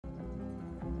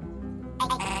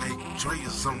Hey, Dre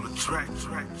is on the track.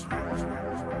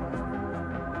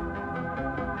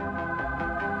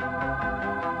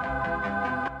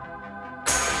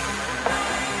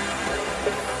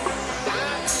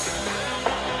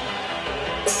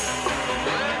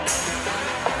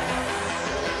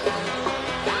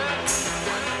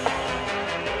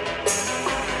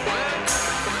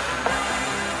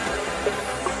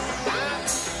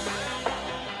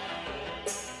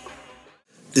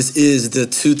 This is the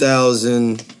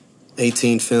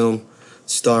 2018 film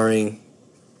starring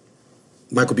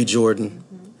Michael B. Jordan,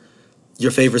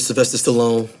 your favorite Sylvester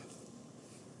Stallone,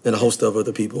 and a host of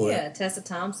other people. Yeah, Tessa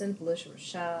Thompson, Felicia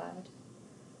Rashad.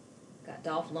 Got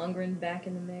Dolph Lundgren back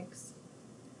in the mix.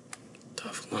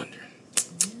 Dolph Lundgren.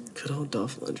 Good old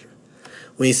Dolph Lundgren.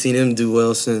 We ain't seen him do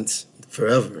well since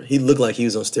forever. He looked like he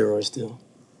was on steroids still.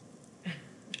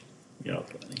 Yeah,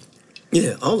 funny.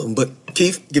 Yeah, all of them. But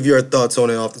Keith, give your thoughts on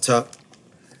it off the top.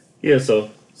 Yeah, so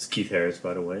it's Keith Harris,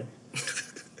 by the way.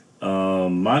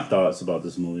 My thoughts about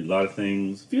this movie, a lot of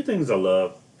things, a few things I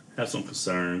love, have some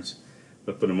concerns,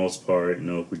 but for the most part, if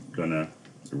we're gonna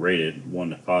rate it 1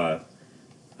 to 5,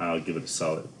 I'll give it a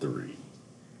solid 3.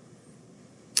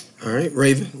 All right,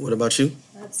 Raven, what about you?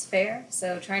 That's fair.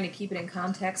 So trying to keep it in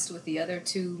context with the other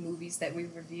two movies that we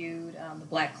reviewed, The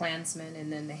Black Klansman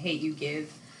and then The Hate U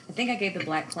Give. I think I gave The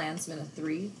Black Klansman a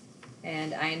 3,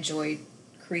 and I enjoyed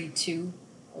Creed 2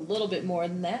 a little bit more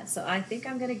than that, so I think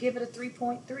I'm going to give it a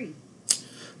 3.3.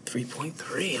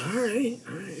 3.3, all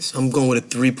right. So I'm going with a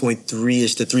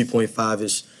 3.3-ish to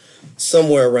 3.5-ish,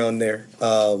 somewhere around there.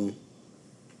 I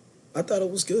thought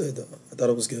it was good, though. But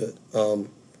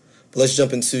let's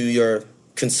jump into your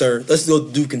concern. Let's go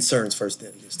do concerns first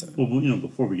then this time. Well,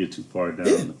 before we get too far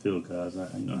down the field, guys, I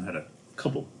had a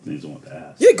couple things I want to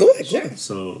ask. Yeah, go ahead.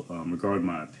 So, regarding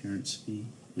my appearance fee,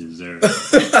 is there an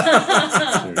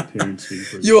appearance fee?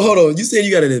 Hold on. You said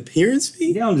you got an appearance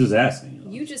fee? Yeah, I'm just asking.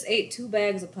 You just ate 2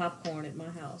 bags of popcorn at my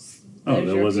house. Oh, There's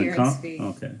that your wasn't appearance comp? fee.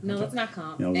 Okay. No, that's not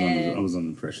comp. Yeah, I was under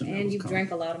the impression that and was you comp.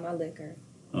 drank a lot of my liquor.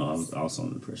 Oh, I was also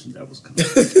under the impression that was comp.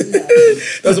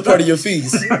 That's a part of your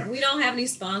fees. We don't have any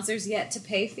sponsors yet to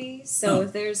pay fees, so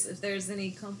if there's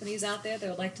any companies out there that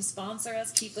would like to sponsor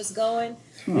us, keep us going,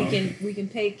 we can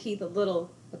pay Keith a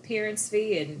little appearance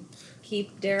fee and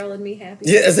keep Daryl and me happy.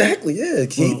 Yeah, exactly. Yeah,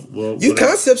 Keith. Well, you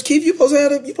Concepts, Keith. You supposed to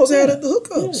have the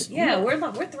hookups. Yeah, we're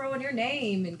throwing your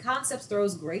name, and Concepts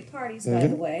throws great parties, by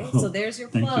the way. So there's your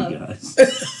plug. Thank you, guys. So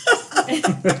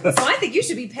I think you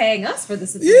should be paying us for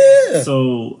this appearance. Yeah.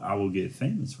 So I will get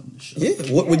famous from the show.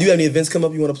 Yeah. Would you have any events come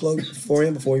up you want to plug before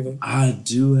even? I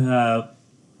do have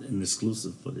an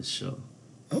exclusive for this show.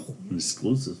 Oh. An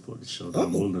exclusive for the show that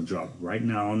I'm willing to drop right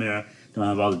now on there. Don't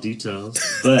have all the details,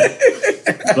 but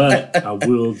I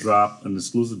will drop an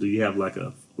exclusive. Do you have like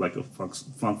a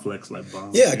funk flex like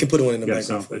bomb? Yeah, I can put one in the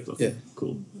microphone. microphone. Okay, Yeah.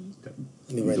 Cool. Let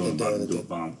me write that down. Do a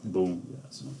bomb. Boom. Yeah,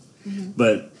 so.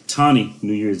 But Tawny,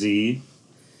 New Year's Eve.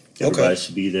 Everybody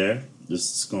should be there.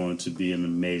 This is going to be an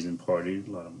amazing party.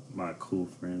 A lot of my cool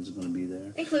friends are going to be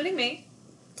there, Including me.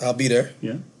 I'll be there.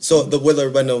 Yeah. So let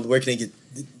everybody know where can they get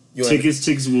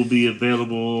Tickets will be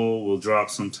available. We'll drop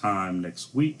sometime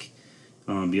next week.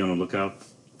 Be on the lookout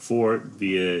for it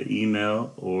via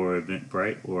email or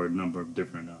Eventbrite or a number of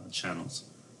different channels.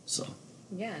 So.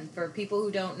 Yeah, and for people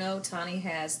who don't know, Tawny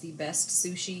has the best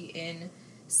sushi in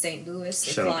St. Louis.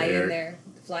 They Shout out to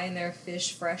fly in there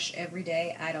fish fresh every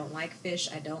day. I don't like fish.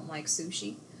 I don't like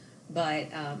sushi. But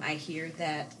I hear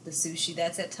that the sushi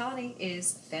that's at Tawny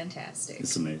is fantastic.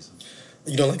 It's amazing.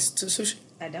 You don't like sushi?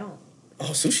 I don't.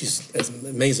 Oh, sushi's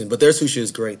amazing, but their sushi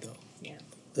is great though. Yeah.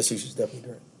 Their sushi is definitely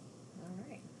great.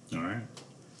 All right.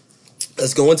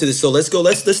 Let's go into this. So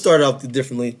let's start out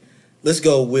differently. Let's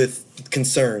go with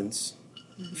concerns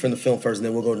from the film first, and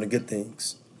then we'll go into good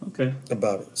things. Okay.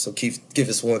 About it. So Keith, give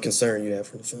us one concern you have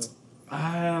for the film. I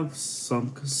have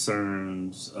some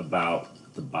concerns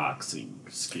about the boxing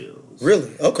skills.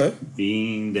 Really? Okay.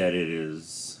 Being that it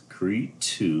is Creed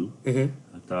 2, I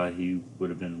thought he would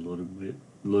have been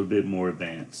a little bit more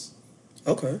advanced.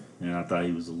 Okay. And I thought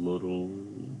he was a little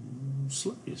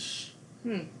sluggish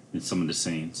in some of the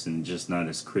scenes and just not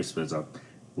as crisp as I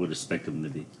would expect him to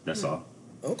be. That's all.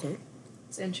 Okay.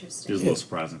 It's interesting. It was a little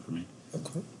surprising for me.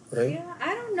 Okay. Right. Yeah,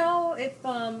 I don't know if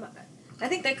I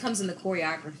think that comes in the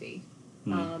choreography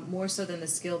more so than the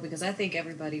skill, because I think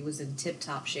everybody was in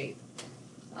tip-top shape.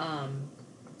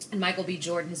 And Michael B.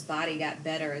 Jordan, his body got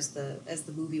better as the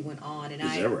movie went on, and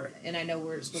that right? And I know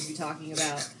we're supposed to be talking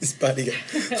about his body got.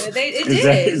 it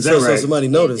did. Is that right? So somebody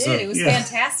noticed. It was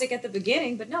fantastic at the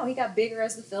beginning, but no, he got bigger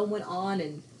as the film went on.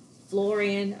 And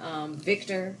Florian,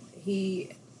 Victor, a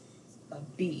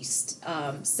beast.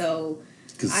 So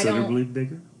considerably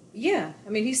bigger. Yeah, I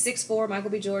mean he's 6'4". Michael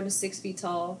B. Jordan is 6 feet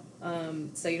tall.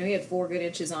 So he had 4 good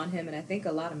inches on him, and I think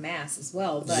a lot of mass as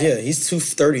well. But Yeah, he's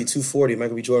 230, 240.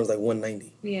 Michael B. Jordan's like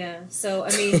 190. yeah, so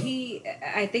I mean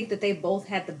I think that they both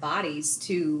had the bodies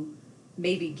to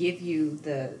maybe give you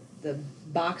the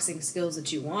boxing skills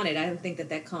that you wanted. I don't think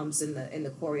that comes in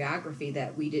the choreography,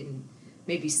 that we didn't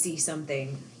maybe see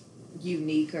something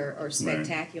unique or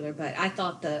spectacular. Right. But I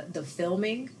thought the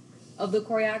filming of the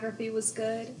choreography was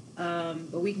good.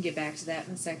 But we can get back to that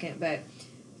in a second. But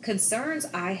concerns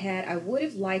I would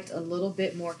have liked a little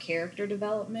bit more character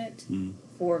development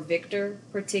for Victor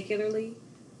particularly.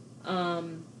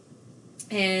 And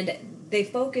they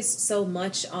focused so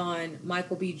much on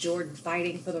Michael B. Jordan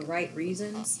fighting for the right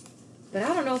reasons. But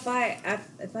I don't know if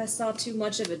I saw too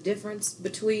much of a difference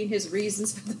between his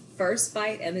reasons for the first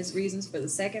fight and his reasons for the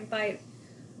second fight.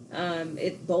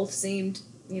 It both seemed,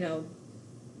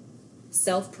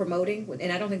 self-promoting,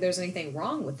 and I don't think there's anything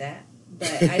wrong with that.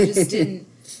 But I just didn't.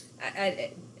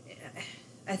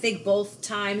 I think both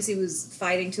times he was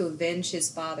fighting to avenge his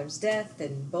father's death,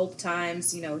 and both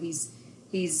times,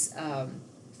 he's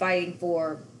fighting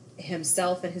for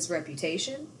himself and his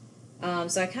reputation.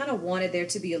 So I kind of wanted there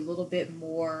to be a little bit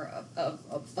more of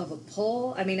a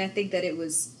pull. I mean, I think that it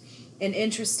was an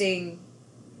interesting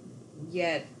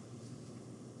yet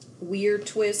weird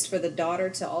twist for the daughter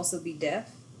to also be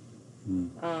deaf.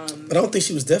 But I don't think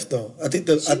she was deaf though. I think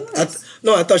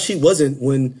I thought she wasn't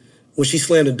when she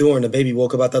slammed the door and the baby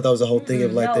woke up. I thought that was the whole thing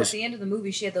of like no, this. at the end of the movie,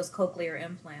 she had those cochlear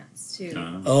implants too.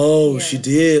 Oh, Yeah. she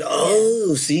did.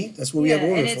 Oh, see, that's what we have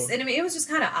ordered for. And I mean, it was just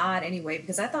kind of odd anyway,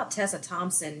 because I thought Tessa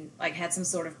Thompson had some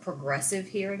sort of progressive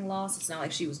hearing loss. It's not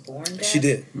like she was born deaf. She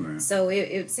did. Right. So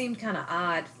it seemed kind of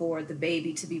odd for the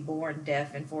baby to be born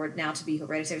deaf and for it now to be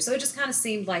hereditary. So it just kind of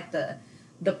seemed like the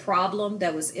problem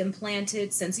that was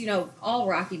implanted, since all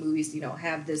Rocky movies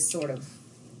have this sort of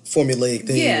Formulaic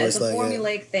thing. yeah, where it's it's a like,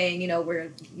 formulaic thing,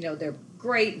 where they're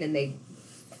great and then they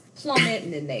plummet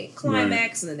and then they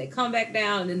climax and then they come back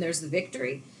down and then there's the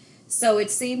victory. So it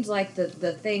seemed like the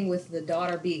thing with the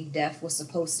daughter being deaf was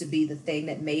supposed to be the thing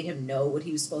that made him know what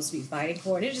he was supposed to be fighting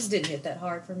for, and it just didn't hit that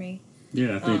hard for me.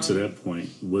 Yeah, I think to that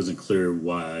point, it wasn't clear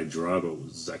why Drago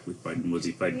was exactly fighting. Was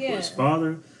he fighting for his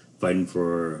father, fighting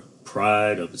for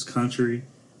pride of his country,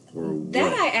 or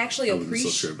that what? I actually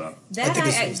appreciate. So sure about. That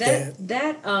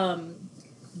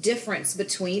difference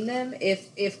between them,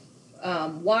 if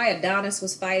why Adonis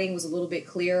was fighting was a little bit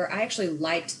clearer, I actually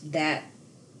liked that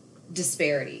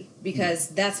disparity, because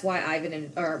that's why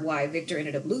why Victor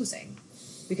ended up losing,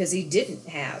 because he didn't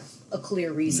have a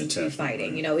clear reason to be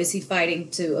fighting. Right. Is he fighting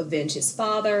to avenge his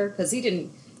father? Because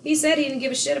he said he didn't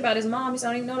give a shit about his mom. He said,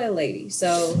 I don't even know that lady.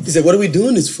 So he said, "What are we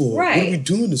doing this for? Right. What are we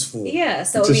doing this for?" Yeah.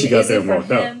 So Until she got is there it and for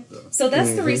walked out, him? though. So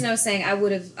that's the reason I was saying I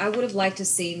would have liked to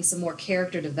seen some more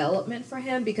character development for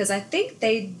him, because I think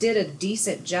they did a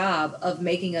decent job of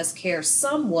making us care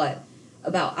somewhat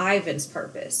about Ivan's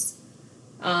purpose.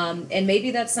 And maybe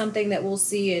that's something that we'll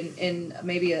see in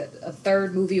maybe a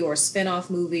third movie or a spin-off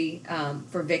movie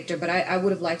for Victor. But I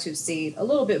would have liked to have seen a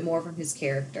little bit more from his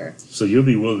character. So you'll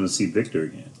be willing to see Victor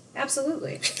again?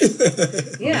 Absolutely.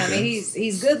 Yeah, I mean,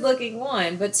 he's good looking,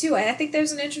 one, but two, I think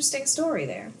there's an interesting story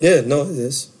there. Yeah, no, it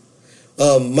is.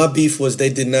 My beef was they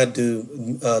did not do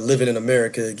Living in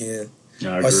America again. I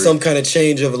Or agree. some kind of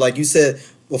change of, like you said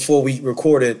before we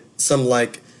recorded, some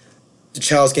like the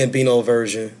Charles Gambino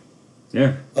version.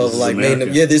 Yeah. Of This is like, America.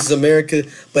 this is America,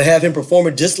 but have him perform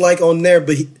it just like on there.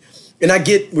 But and I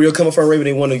get where you're coming from, Raven.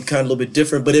 They want to kind of a little bit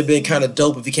different, but it'd been kind of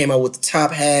dope if he came out with the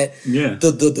top hat,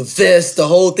 the vest, the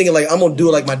whole thing. Like, I'm gonna do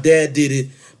it like my dad did it,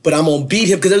 but I'm gonna beat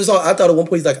him, because it was all. I thought at one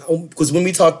point he's like, because when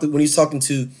he's talking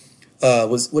to,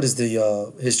 what is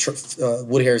the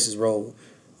Wood Harris's role,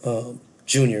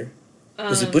 Junior,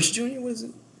 was it Butch Junior? What is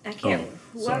it? I can't.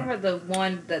 Whoever the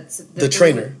one that's the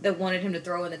trainer that wanted him to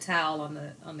throw in the towel on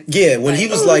the yeah, when he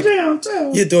was like,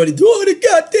 towel. "You throw the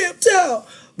goddamn towel."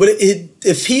 But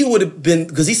if he would have been,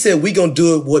 because he said we gonna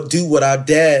do what our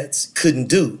dads couldn't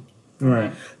do.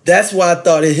 Right. That's why I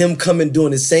thought of him coming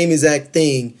doing the same exact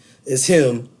thing as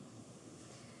him.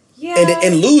 Yeah.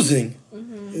 And losing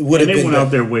would have And been. they went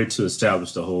out their way to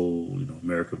establish the whole,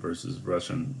 America versus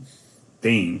Russian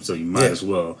theme. So you might as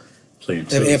well play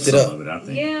into amped it some up. of it, I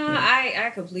think. Yeah, I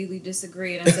completely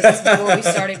disagree, and I said this before we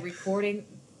started recording,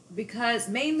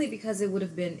 mainly because it would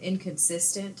have been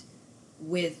inconsistent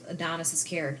with Adonis's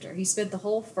character. He spent the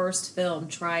whole first film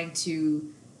trying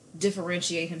to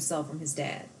differentiate himself from his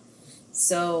dad.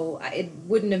 So it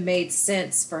wouldn't have made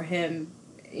sense for him,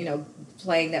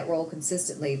 playing that role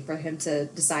consistently, for him to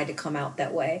decide to come out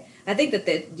that way. I think that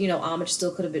homage still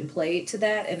could have been played to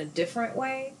that in a different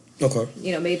way. Okay.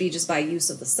 You know, maybe just by use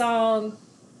of the song,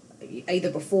 either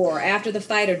before or after the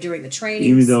fight or during the training.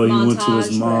 Even though he went to montage,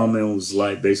 his mom and was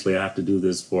like, basically, I have to do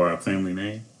this for our family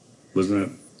name. Wasn't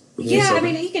it? Yeah, I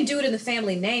mean, he can do it in the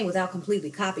family name without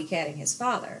completely copycatting his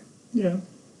father. Yeah.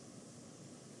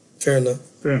 Fair enough.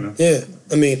 Fair enough. Yeah.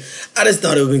 I mean, I just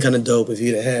thought it would have been kind of dope if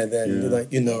he'd have had that. Yeah. And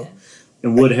like, you know. Yeah.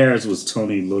 And Wood Harris was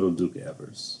Tony Little Duke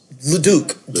Evers.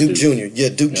 Duke Jr. Yeah,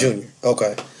 Duke Jr.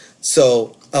 Okay.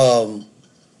 So,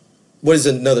 what is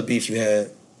another beef you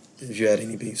had? If you had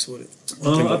any beefs with it?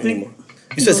 I think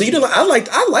you said so. You know, I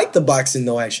like the boxing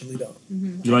though. Actually, though.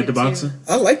 Mm-hmm. you like the boxing.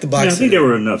 I like the boxing. Yeah, I think there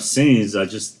were enough scenes. I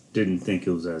just didn't think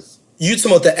it was as. You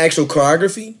talking about the actual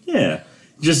choreography? Yeah.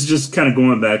 Just kind of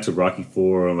going back to Rocky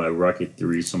 4 or like Rocky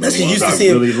 3, some of That's the because ones you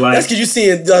I really like. That's because you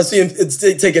seeing it's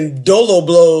taking dolo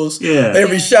blows. Yeah.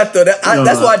 Every shot though.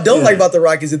 That's what I don't like about the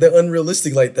Rockies. That they're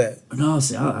unrealistic like that. No,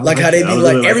 see, I Like how they be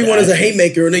like everyone is a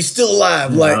haymaker and they still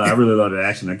alive. Like I really love the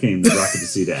action. I came to Rocky to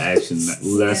see the action.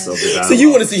 Less of the dialogue. So you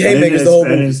want to see haymakers the whole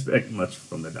movie? I didn't expect much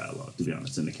from the dialogue, to be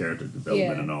honest, and the character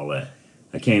development and all that.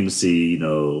 I came to see,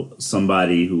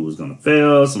 somebody who was going to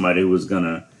fail, somebody who was going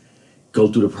to go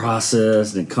through the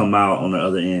process and then come out on the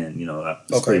other end.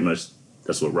 That's pretty much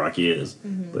that's what Rocky is.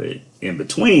 Mm-hmm. But in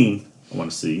between, I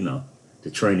want to see, the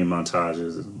training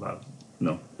montages and about,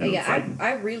 fighting.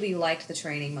 I really liked the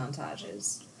training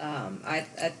montages. I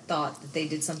thought that they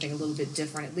did something a little bit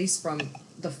different, at least from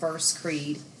the first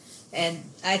Creed. And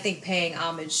I think paying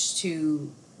homage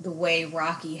to the way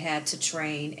Rocky had to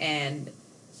train and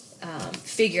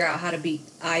figure out how to beat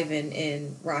Ivan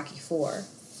in Rocky 4.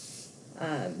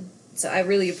 So I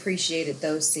really appreciated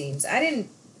those scenes. I didn't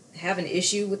have an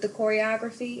issue with the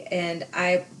choreography, and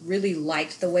I really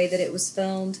liked the way that it was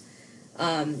filmed.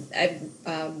 I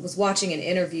was watching an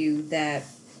interview that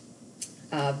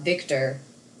Victor,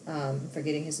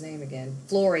 forgetting his name again,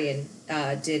 Florian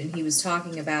did, and he was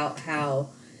talking about how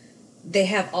they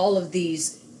have all of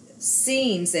these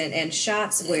scenes and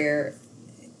shots where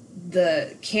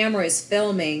the camera is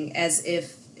filming as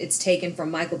if it's taken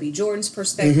from Michael B. Jordan's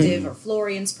perspective or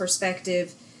Florian's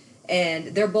perspective, and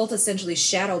they're both essentially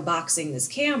shadow boxing this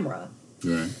camera.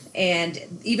 Right.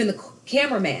 And even the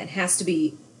cameraman has to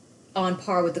be on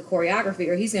par with the choreography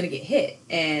or he's going to get hit.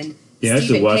 And I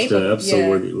should watch the episode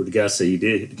where the guy said he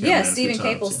did hit the cameraman. Yeah, Stephen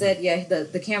Capel said,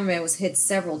 the cameraman was hit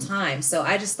several times. So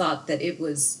I just thought that it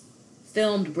was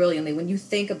filmed brilliantly. When you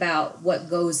think about what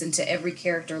goes into every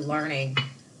character learning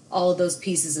all of those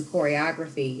pieces of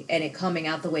choreography and it coming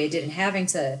out the way it did and having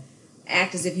to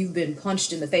act as if you've been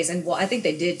punched in the face. And I think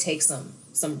they did take some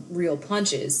real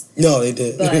punches. No, they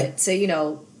did. But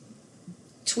to,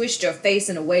 twist your face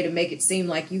in a way to make it seem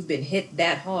like you've been hit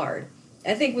that hard,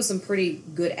 I think was some pretty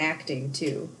good acting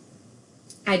too.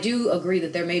 I do agree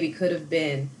that there maybe could have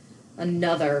been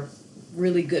another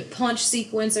really good punch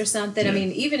sequence or something. I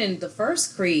mean, even in the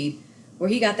first Creed, where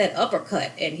he got that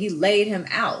uppercut and he laid him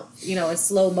out, in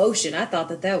slow motion. I thought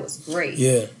that was great.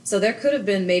 Yeah. So there could have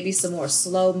been maybe some more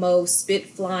slow-mo, spit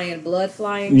flying, blood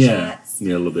flying shots.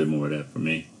 Yeah, a little bit more of that for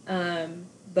me.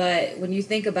 But when you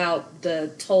think about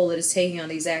the toll it is taking on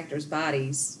these actors'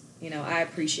 bodies, I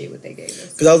appreciate what they gave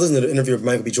us. Because I was listening to the interview with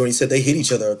Michael B. Jordan. He said they hit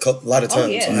each other a lot of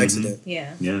times on accident.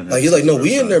 Yeah. Like, he's like, no,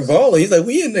 we in there balling. He's like,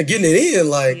 we in there getting it in.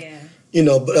 Like,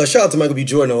 but shout out to Michael B.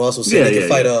 Jordan who also said he could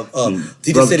fight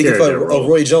he just said he could fight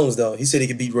Roy Jones though. He said he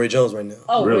could beat Roy Jones right now.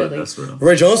 Oh, really? That's real.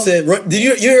 Roy Jones said, did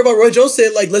you hear about Roy Jones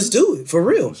said, like, let's do it for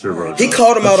real? I'm sure Roy He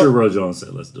called him out. I'm sure Roy Jones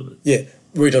said, let's do it. Yeah.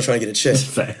 Roy Jones trying to get a check.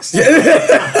 Facts.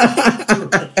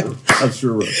 I'm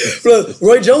sure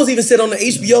Roy Jones even said on the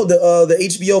HBO, the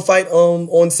HBO fight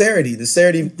on Saturday, the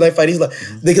Saturday night fight, he's like,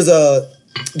 because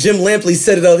Jim Lampley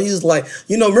set it up. He was like,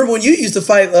 remember when you used to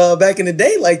fight back in the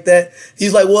day like that?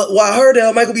 He's like, well, I heard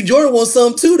Michael B. Jordan wants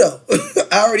some too, though.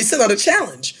 I already sent out a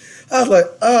challenge. I was like,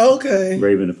 oh, okay.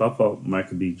 Raven, if I fought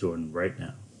Michael B. Jordan right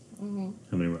now,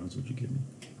 how many rounds would you give me?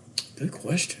 Good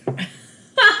question.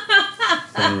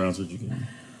 How many rounds would you give me?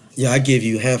 Yeah, I give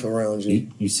you half a round, G.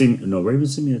 You see, no, Raven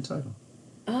sent me a title.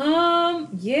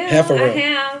 Yeah, half a round. I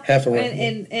have. Half a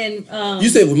round. And you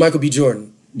said with Michael B.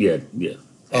 Jordan. Yeah.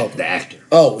 Oh, the actor.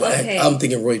 Oh, okay. I'm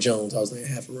thinking Roy Jones. I was like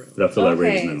half a round. But I feel like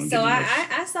Raven's not gonna so give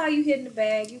me I saw you hitting the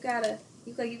bag. You got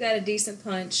a decent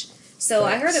punch. So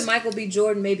I heard that Michael B.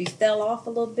 Jordan maybe fell off a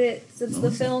little bit since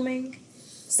the filming.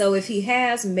 So if he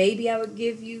has, maybe I would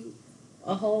give you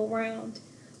a whole round.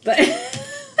 But a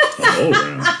whole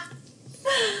round.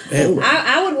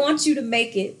 I would want you to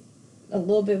make it a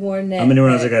little bit more than that. How many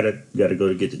rounds I gotta go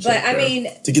to get the check? But I mean,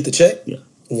 to get the check,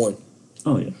 1.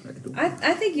 Oh yeah, I could do it.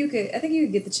 I think you could. I think you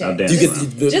could get the check. You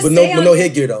get but no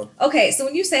headgear though. Okay, so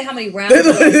when you say how many rounds,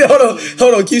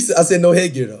 hold on. I said no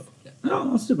headgear though. No,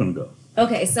 I'm still gonna go.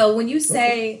 Okay, so when you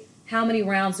say how many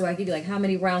rounds do I give you, like how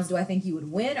many rounds do I think you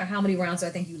would win, or how many rounds do I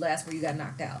think you last where you got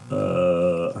knocked out?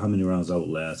 How many rounds I would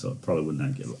last? I probably would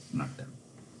not get knocked out.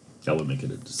 I would make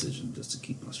it a decision just to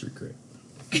keep my street cred.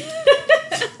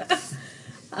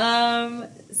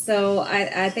 So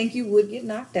I think you would get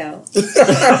knocked out.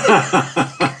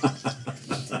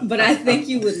 But I think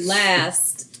you would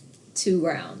last 2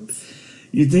 rounds.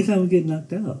 You think I would get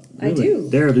knocked out? Really? I do.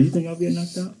 Daryl, do you think I'll get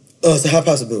knocked out? Oh, it's a high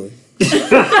possibility.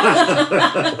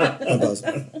 High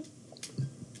possibility.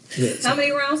 Yes. How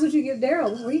many rounds would you give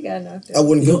Daryl before he got knocked out? I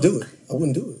wouldn't go do it. I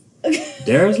wouldn't do it.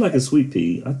 Daryl's like a sweet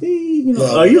pea. I think,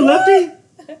 No. are you lefty?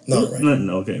 No, right.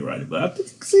 No, okay, right. But I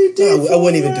think see, No, I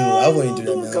wouldn't even do it. I wouldn't do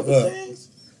that a now. couple No. things.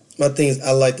 My thing is,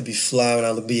 I like to be fly when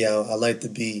I be out. I like to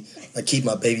be, like, keep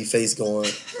my baby face going.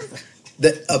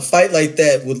 A fight like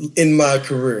that would end my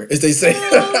career, as they say.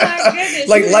 Oh my goodness!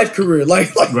 Like life career,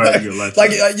 like Right, your life like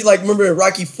career. you like remember in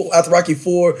Rocky 4, after Rocky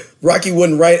 4, Rocky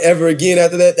wouldn't write ever again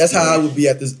after that. That's how I would be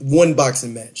at this one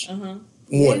boxing match.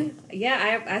 One.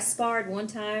 Yeah, I sparred one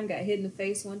time, got hit in the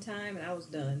face one time, and I was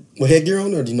done. With headgear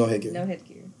on, or do you know headgear? No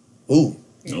headgear. Ooh,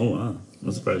 Oh wow!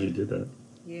 I'm surprised you did that.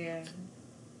 Yeah.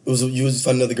 you was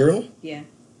fighting another girl? Yeah.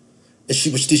 And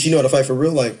did she know how to fight for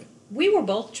real? Like, We were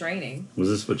both training. Was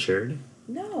this for charity?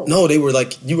 No. no, they were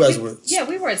like, you guys were. Yeah,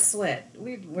 we were at Sweat.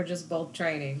 We were just both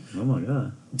training. Oh my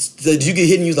god! Did you get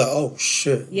hit and you was like, oh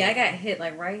shit? Yeah, I got hit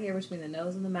like right here between the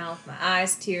nose and the mouth. My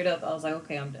eyes teared up. I was like,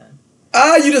 okay, I'm done.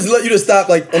 You just stop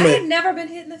like, I oh had man. never been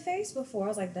hit in the face before. I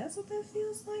was like, that's what that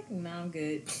feels like? No, I'm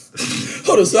good.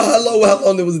 Hold on, so how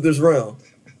long was this round?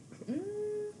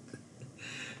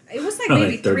 It was like Like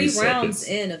maybe 30 3 rounds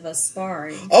seconds. in of us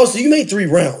sparring. Oh, so you made 3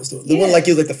 rounds though. The one Yeah. like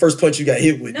it was like the first punch you got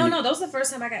hit with. No, that was the first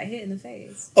time I got hit in the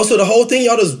face. Oh, so the whole thing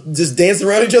y'all just danced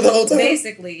around each other the whole time?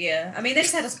 Basically, yeah. I mean, they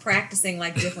just had us practicing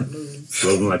like different moves.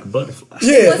 Floating like a butterfly.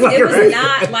 Yeah. It was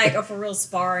not like a for real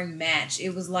sparring match.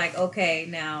 It was like, okay,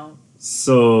 now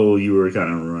So you were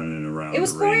kind of running around. it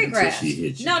was the ring until choreographed. She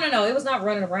hit you. No, it was not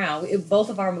running around. Both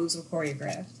of our moves were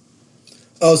choreographed.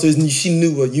 Oh, so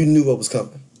you knew what was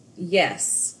coming.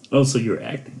 Yes, Oh, so you were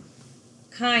acting.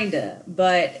 kinda,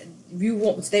 but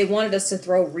they wanted us to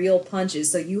throw real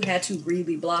punches, so you had to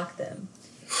really block them.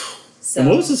 So And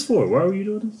what was this for? Why were you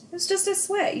doing this? It's just a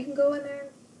Sweat. You can go in there.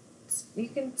 You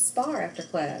can spar after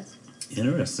class.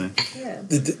 Interesting. Yeah.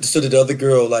 So did the other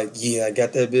girl like, yeah, I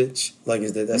got that bitch? Like,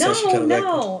 that's how she kind of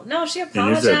No. She And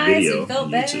there's apologized that video and felt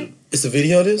on bad. YouTube. It's a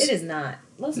video of this? It is not.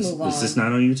 Let's move on. Is this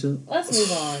not on YouTube? Let's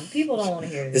move on. People don't want to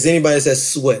hear Is this. anybody that says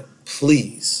sweat,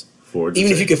 please. Forward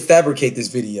Even if you to could fabricate this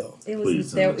video. It Please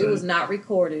was send it it was back. not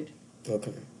recorded.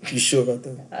 Okay. You sure about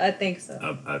that? I think so.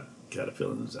 I got a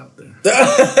feeling it's out there.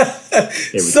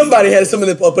 Somebody had something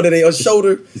up under their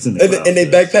shoulder It's in the cloud, and they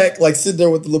yes. backpack, like sitting there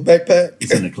with the little backpack.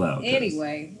 It's in the cloud. guys.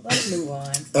 Anyway, let's move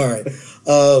on. All right.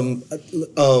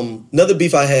 Another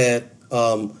beef I had,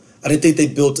 I didn't think they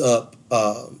built up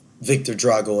Victor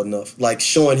Drago enough. Like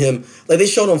showing him, like they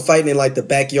showed him fighting in like the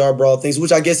backyard brawl things,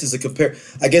 which I guess is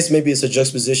I guess maybe it's a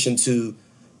juxtaposition to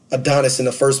Adonis in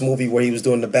the first movie where he was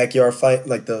doing the backyard fight,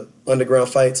 like the underground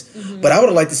fights. But I would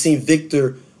have liked to see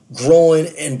Victor growing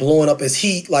and blowing up his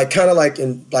heat, like kind of like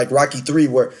in like Rocky 3,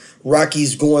 where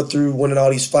Rocky's going through winning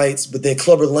all these fights, but then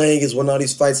Clubber Lang is winning all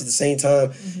these fights at the same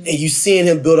time, and you seeing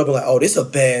him build up and like, oh, this a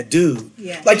bad dude.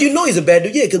 Yeah. Like you know he's a bad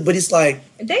dude, yeah, but it's like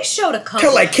They showed a couple. kind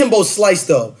of like Kimbo Slice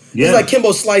though. Yeah. It's like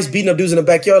Kimbo Slice beating up dudes in the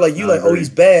backyard, like you I like, oh, agree. he's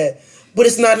bad, but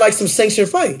it's not like some sanctioned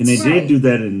fights. And they Right. did do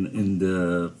that in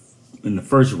the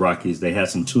first Rockies. They had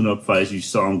some tune-up fights. You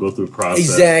saw them go through a process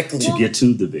Exactly. to get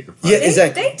to the bigger fight. Yeah, They,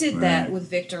 exactly. they did that Right. with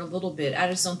Victor a little bit. I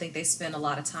just don't think they spent a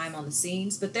lot of time on the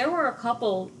scenes. But there were a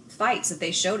couple fights that they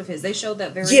showed of his. They showed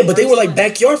that very Yeah, but they first were like one.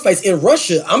 backyard fights in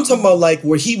Russia. I'm talking about like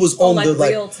where he was on like the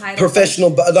like real title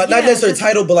professional, fights. not Yeah, necessarily just-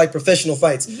 title, but like professional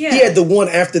fights. Yeah. He had the one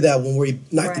after that one where he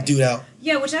knocked the Right. dude out.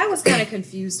 Yeah, which I was kind of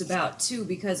confused about too,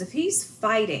 because if he's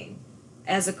fighting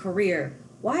as a career,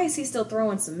 why is he still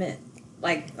throwing cement?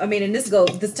 Like, I mean, and this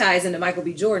ties into Michael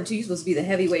B. Jordan too. You're supposed to be the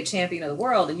heavyweight champion of the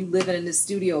world, and you living in this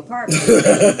studio apartment.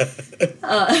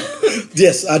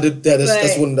 Yes, I did that.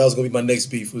 That's But- one that was gonna be my next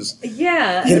beef was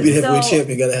Yeah, he to be the heavyweight so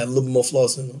champion. Gotta have a little more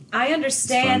floss in him. I He's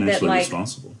understand that, financially like,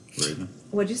 responsible, Raven.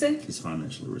 what'd you say? He's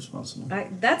financially responsible.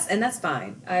 That's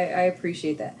fine. I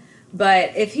appreciate that.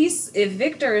 But if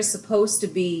Victor is supposed to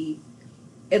be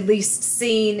at least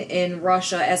seen in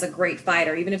Russia as a great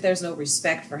fighter, even if there's no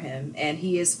respect for him, and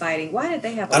he is fighting, why did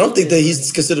they have? I don't think that money?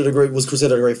 he's considered a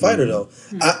great fighter though.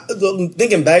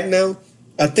 Thinking back now,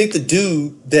 I think the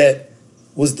dude that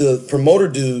was the promoter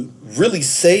dude really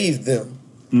saved them.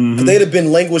 'Cause they'd have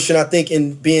been languishing, I think,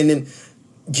 in being in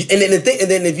and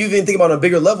then if you even think about on a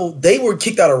bigger level, they were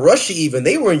kicked out of Russia. Even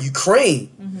they were in Ukraine.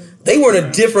 They were in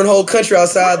a different whole country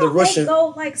outside the Russian.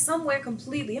 Go like somewhere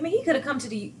completely. I mean, he could have come to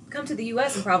the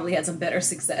U.S. and probably had some better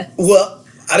success. Well,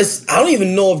 I don't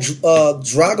even know if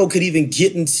Drago could even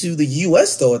get into the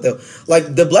U.S. though.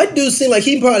 Like the black dude seemed like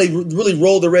he probably really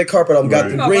rolled the red carpet on him. Got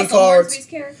the green cards.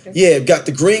 Yeah, got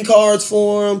the green cards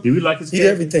for him. Did we like his character? He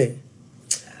did everything.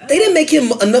 They didn't make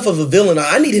him enough of a villain.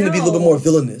 I need him to be a little bit more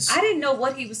villainous. I didn't know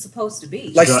what he was supposed to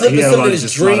be. Like slipping something in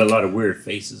his drink. A lot of weird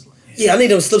faces. Yeah, I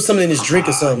need him to slip something in his drink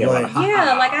or something. I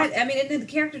mean, and then the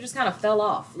character just kind of fell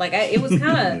off. Like it was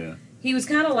kind of, he was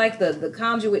kind of like the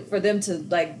conduit for them to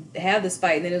like have this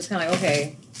fight, and then it was kind of like,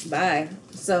 okay, bye.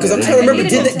 So because I'm trying to remember,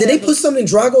 did they put something in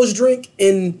Drago's drink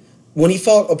in when he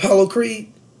fought Apollo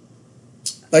Creed,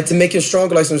 to make him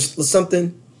stronger, like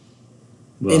something?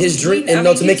 In his drink,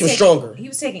 to make him stronger. He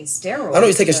was taking steroids. I know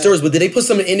he's taking steroids, but did they put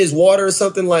something in his water or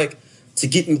something to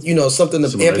get him, something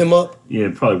to amp him up? Yeah,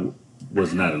 it probably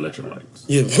was not electrolytes.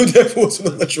 Yeah, that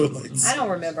wasn't electrolytes. I don't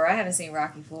remember. I haven't seen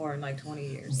Rocky 4 in like 20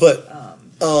 years. But I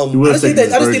just think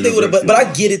they would have. But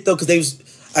I get it though, because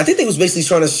I think they was basically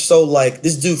trying to show like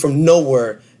this dude from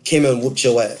nowhere came in and whooped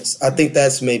your ass. I think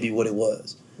that's maybe what it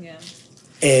was. Yeah.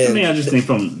 And I just think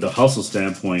from the hustle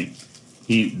standpoint.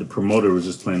 The promoter was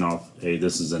just playing off, hey,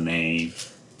 this is a name,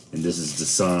 and this is the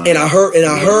son. And I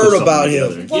heard about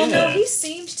him. Well, no, he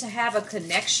seemed to have a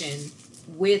connection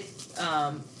with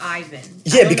Ivan.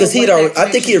 Yeah, because I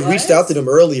think he had reached out to them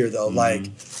earlier though.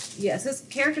 Yes, his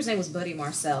character's name was Buddy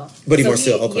Marcel.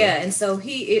 Okay. Yeah, and so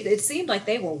it seemed like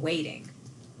they were waiting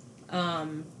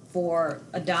for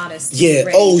Adonis to be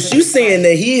ready. Oh, so you saying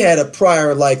that he had a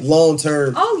prior long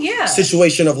term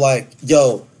situation of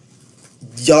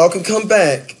y'all can come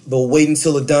back, but wait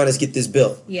until Adonis get this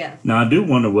belt. Yeah. Now, I do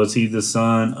wonder, was he the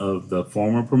son of the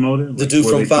former promoter? The dude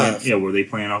from 5. Were they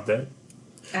playing off that?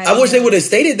 I wish they would have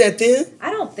stated that then.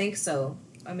 I don't think so.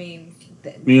 I mean,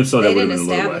 if so, that would have been a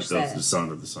little whack. That was the son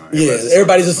of the son. Yeah,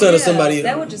 everybody's the son of somebody.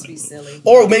 That would just be silly.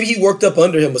 Or maybe he worked up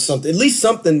under him or something. At least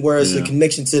something where it's a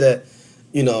connection to that,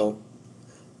 Because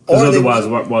otherwise,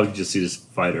 why would you just see this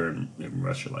fighter in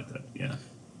Russia like that? Yeah.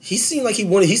 He seemed like he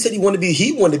wanted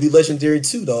to be legendary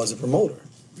too, though, as a promoter.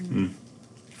 Mm-hmm.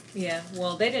 Yeah,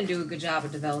 well, they didn't do a good job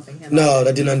of developing him. No,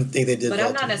 I didn't think they did. But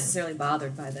I'm not necessarily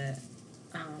bothered by that.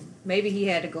 Maybe he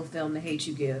had to go film The Hate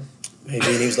You Give. Maybe,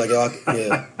 and he was like,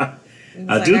 yeah.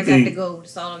 I got to go.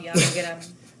 That's all y'all can get out.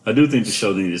 I do think the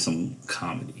show needed some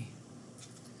comedy.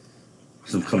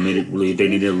 Some comedic relief. They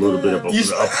needed a little bit of a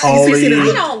Paulie.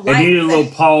 They needed a little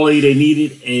Paulie. They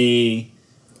needed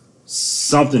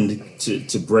something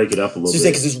to break it up a little bit.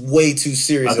 Because it's way too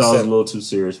serious. I thought it was a little too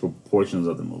serious for portions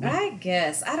of the movie. I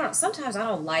guess. Sometimes I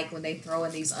don't like when they throw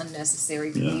in these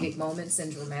unnecessary comedic moments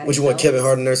and dramatic. What you want, Kevin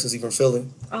Hart there since he's from Philly?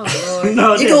 Oh, Lord.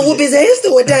 No, you gonna whoop his ass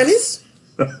though, Adonis?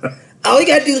 All you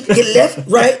gotta do is get left,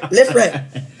 right.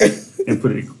 And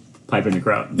put a pipe in the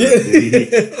crowd.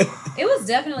 It was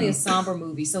definitely a somber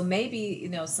movie, so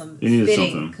maybe some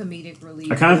fitting comedic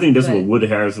relief. I kind of think that's what Woody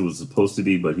Harrelson was supposed to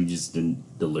be, but he just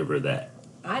didn't deliver that.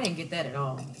 I didn't get that at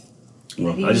all.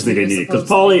 Well, I just think they needed because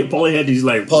Paulie had these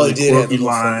quirky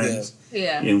lines,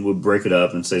 and would break it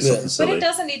up and say something silly. But it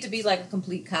doesn't need to be like a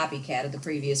complete copycat of the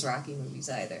previous Rocky movies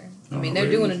either. I mean,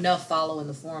 they're doing enough following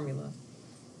the formula.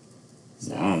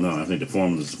 So. Well, I don't know. I think the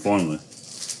formula is the formula.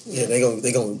 Yeah, they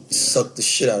gonna suck the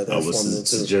shit out of that formula too.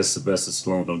 Suggest Sylvester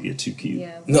Stallone don't get too cute.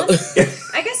 Yeah,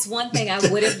 I guess one thing I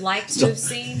would have liked to have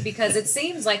seen, because it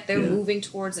seems like they're moving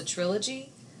towards a trilogy.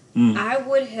 I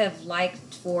would have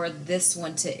liked for this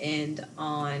one to end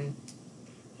on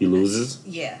he loses.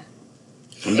 Yeah.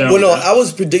 Well, no,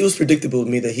 it was predictable to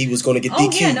me that he was going to get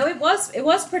DQ'd. Oh yeah, no, it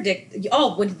was predictable.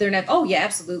 Oh, when they're not. Oh yeah,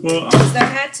 absolutely. Well, because there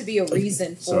had to be a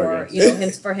reason for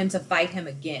him to fight him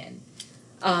again.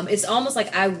 It's almost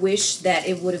like I wish that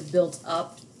it would have built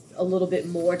up a little bit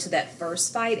more to that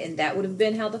first fight, and that would have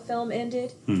been how the film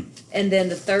ended. And then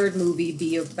the third movie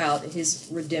be about his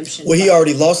redemption. Well, he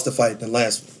already lost the fight in the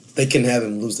last one. They couldn't have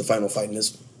him lose the final fight in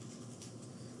this one.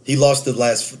 He lost the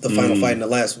final fight in the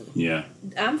last one. Yeah.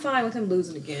 I'm fine with him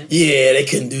losing again. Yeah, they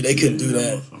couldn't do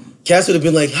that. Cass would have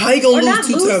been like, how you going to lose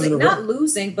 2 times in a row? Not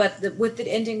losing, but with it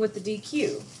ending with the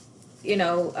DQ.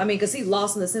 I mean, because he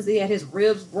lost in the sense that he had his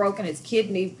ribs broken, his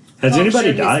kidney. Has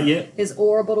anybody died yet? His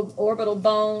orbital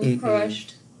bone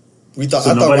crushed.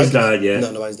 Nobody's died yet?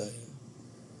 No, nobody's died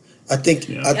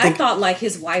yet. I thought like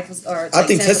his wife was. I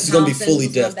think Tessa's going to be fully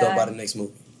deaf though by the next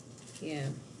movie. Yeah.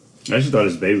 I actually thought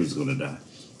his baby was going to die.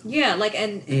 Yeah, like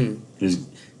and he was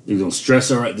going to stress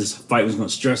her out. This fight was going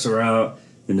to stress her out.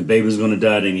 and the baby's gonna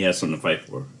die, then he has something to fight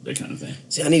for, that kind of thing.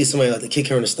 See, I needed somebody like to kick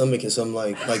her in the stomach and something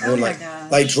like Oh one my like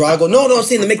gosh. like Drago. No, I'm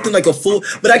saying to make them like a full.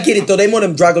 But I get it though. They want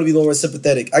them Drago to be a little more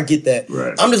sympathetic. I get that.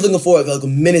 Right. I'm just looking for like a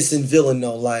menacing villain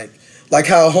though, like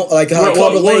how Well,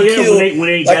 Clubber Lang yeah, killed when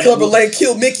they like got- Clubber Lang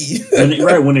killed Mickey.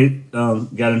 When they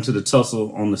got into the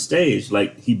tussle on the stage,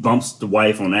 like he bumps the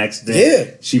wife on accident.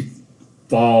 Yeah. She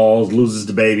falls, loses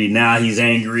the baby. Now he's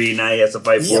angry. Now he has to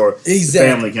fight for the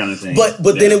family, kind of thing. But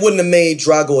then it wouldn't have made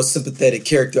Drago a sympathetic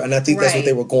character, and I think that's what Right.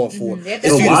 they were going for. Mhm. It's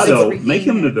So for you to why though? sympathy. Make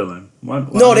him the villain. Why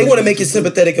No, they want to make it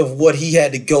sympathetic of what he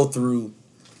had to go through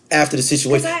after the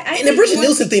situation. 'Cause I And the think Bridget what-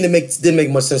 Nielsen thing didn't make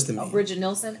much sense to me. Oh, Bridget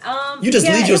Nielsen. You just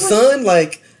yeah, leave your it was- son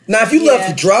like now. If you Yeah.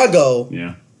 left Drago,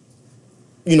 Yeah.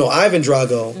 Ivan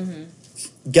Drago,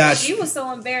 got She you. was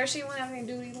so embarrassed she wouldn't have anything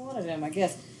to do with either one of them, I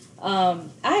guess.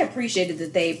 I appreciated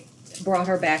that they brought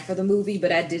her back for the movie,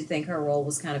 but I did think her role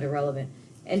was kind of irrelevant.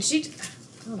 And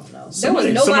I don't know. There was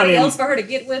nobody else for her to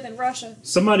get with in Russia.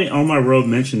 Somebody on my road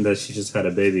mentioned that she just had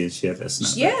a baby and she had that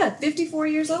snapback. Yeah, 54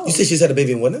 years old. You said she's had a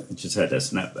baby and whatnot? She just had that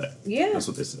snapback. Yeah. That's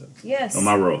what they said. Yes. On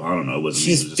my road. I don't know. It wasn't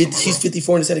me, it was just on my She's road.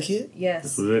 54 and just had a kid.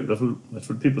 Yes. That's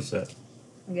what people said.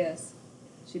 Yes.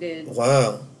 She did.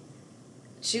 Wow,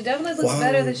 She definitely looks Wow.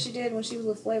 better than she did when she was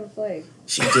with Flavor Flav.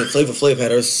 she did. Flavor Flav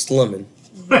had her slumming,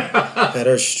 had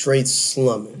her straight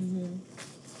slumming.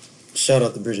 Shout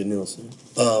out to Bridget Nielsen.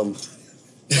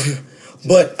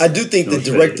 But I do think No the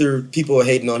director, people are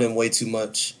hating on him way too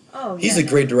much. Oh, yeah. He's a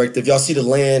great director. If y'all see The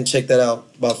Land, check that out.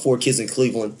 About 4 kids in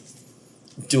Cleveland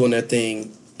doing their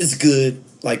thing. It's good.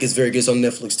 Like, it's very good. It's on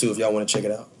Netflix, too, if y'all want to check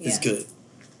it out. It's Yeah. good.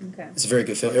 Okay. It's a very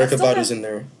good film. I Erica still Badu's have- in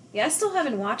there. Yeah, I still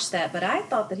haven't watched that, but I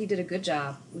thought that he did a good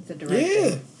job with the Yeah.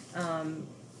 directing.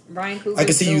 Ryan Coogler. I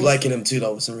can see you still- liking him, too,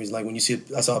 though, for some reason. Like, when you see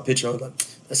I saw a picture, I was like,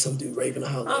 that's some dude raving a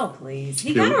holler. Oh, please. He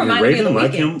Did kind of reminded me of Raven The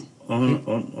like Weeknd. him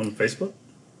on Facebook?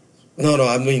 No,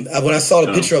 I mean, when I saw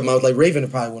the Oh. picture of him, I was like, Raven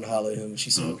would probably want to holler at him. She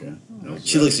saw Okay. That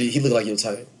was he looked like your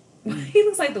type. He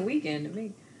looks like The Weeknd to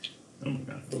me. Oh my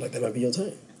god. Look like that might be your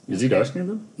type. Is he dark skinned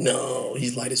though? No,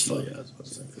 he's light as Oh fuck. yeah, I was about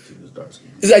to say he was dark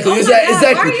skinned. Exactly, Oh my exactly, God,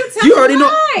 exactly. why are you telling already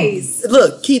know. lies?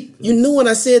 Look, Keith, you knew when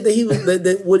I said that he was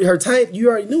that with her type. You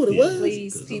already knew what it was.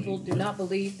 Please, people, do not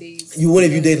believe these. You what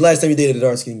if you dated last time you dated a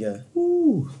dark skinned guy?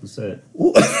 Ooh, what's that?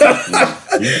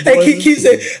 Hey, Keith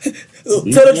said, "Tell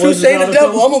the truth, shame the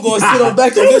devil." I'm gonna go and sit on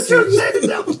back on this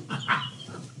one.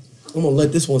 I'm gonna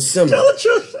let this one simmer. Tell the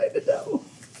truth, say the devil.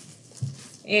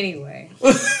 Anyway.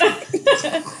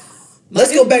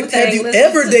 Let's go back. Have you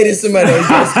ever dated somebody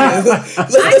that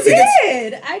was dark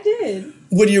skinned? I did.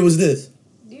 What year was this?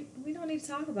 We don't need to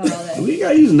talk about all that. We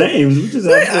gotta use names. We just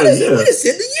Wait, have we just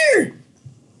said the year.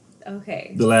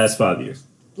 Okay. the last 5 years.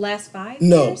 Last 5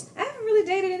 No. years? I haven't really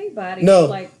dated anybody. No,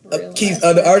 Like, for real, Keith.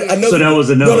 last I know. So that was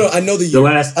a no. No, I know the year.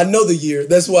 The I know the year.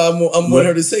 That's why I'm wanting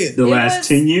her to say it. The It last was-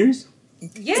 10 years?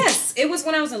 Yes, it was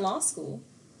when I was in law school.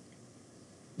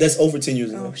 That's over 10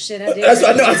 years ago. Oh shit, I did. That's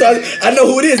what I know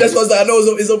who it is. That's why I know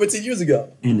it's over 10 years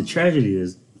ago. And the tragedy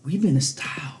is, we've been in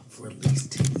style for at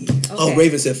least 10 years. Oh, Okay.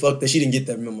 Raven said fuck that. She didn't get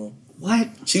that memo. What?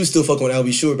 She was still fucking with Al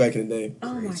B. Sure back in the day.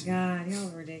 Oh my god, y'all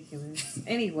are ridiculous.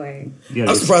 Anyway, You I'm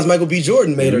gotta, surprised Michael B.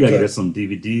 Jordan made you her gotta get cut. some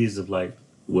DVDs of like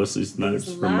Wesley Snipes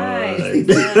These from lies, these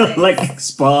lies. like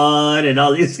Spawn and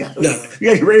all these guys. Nah. You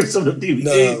gotta get rid of some of the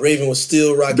DVDs. Nah, Raven was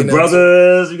still the rocking out.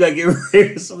 brothers, you gotta get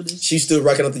rid of some of this. She's still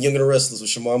rocking out the Young and the Restless with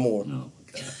Shamar Moore. Oh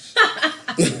my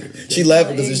gosh. She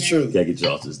laughing because it's true. You gotta get you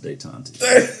off this daytime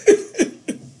TV.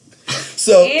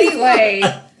 So, anyway,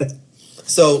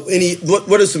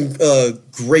 what are some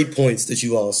great points that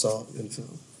you all saw in the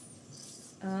film?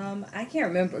 I can't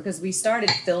remember because we started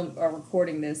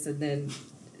recording this and then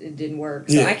it didn't work.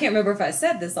 So Yeah. I can't remember if I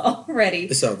said this already.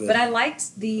 It's all good. But I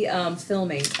liked the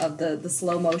filming of the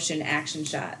slow motion action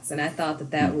shots, and I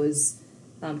thought that was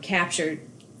captured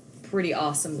pretty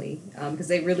awesomely because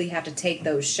they really have to take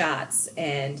those shots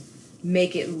and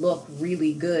make it look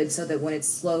really good so that when it's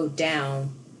slowed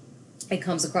down, it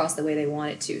comes across the way they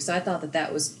want it to. So I thought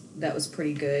that was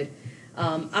pretty good.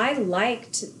 I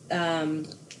liked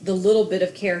the little bit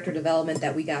of character development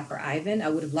that we got for Ivan. I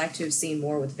would have liked to have seen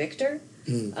more with Victor.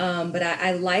 But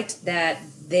I liked that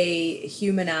they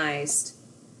humanized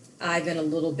Ivan a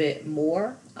little bit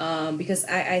more because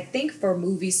I think for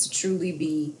movies to truly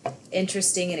be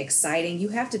interesting and exciting, you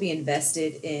have to be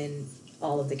invested in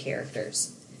all of the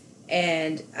characters.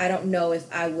 And I don't know if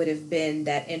I would have been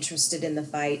that interested in the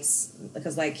fights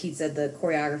because, like Keith said, the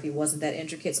choreography wasn't that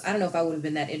intricate. So I don't know if I would have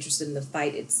been that interested in the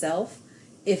fight itself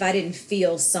if I didn't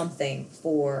feel something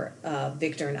for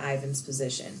Victor and Ivan's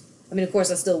position. I mean, of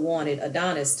course, I still wanted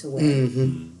Adonis to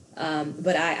win,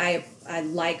 but I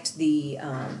liked the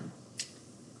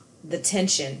the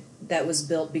tension that was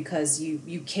built because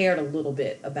you cared a little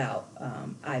bit about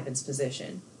Ivan's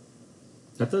position.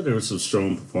 I thought there were some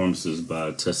strong performances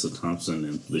by Tessa Thompson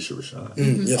and Felicia Rashad.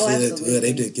 Yes, Oh, yeah,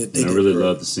 they did good. And I really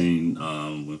loved the scene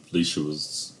when Felicia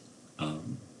was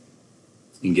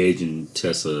engaging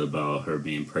Tessa about her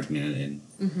being pregnant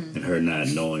and her not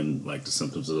knowing like the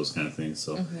symptoms of those kind of things.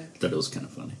 So I thought it was kind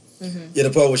of funny. Yeah,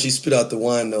 the part where she spit out the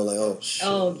wine though, like, oh shit.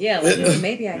 Oh yeah, like Yeah.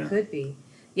 maybe I Yeah. could be.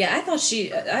 Yeah, I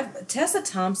thought Tessa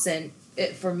Thompspson.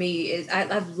 For me,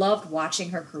 I've loved watching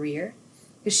her career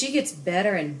because she gets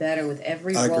better and better with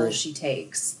every I role agree. she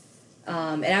takes.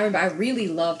 And I remember I really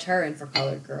loved her in For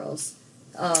Colored Girls.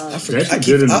 I She forget.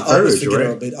 did in The I always Purge, forget right?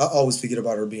 her. But I always forget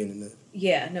about her being in that.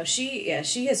 Yeah, no, she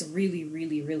has really,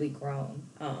 really, really grown.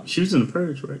 She was in The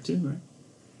Purge, right, too,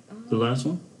 right? The last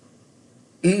one?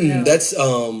 No. That's It's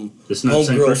not the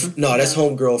same person? No, that's No.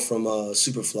 homegirl from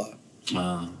Superfly,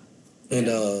 Ah,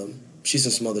 and she's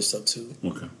in some other stuff too.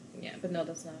 okay. Yeah, but no,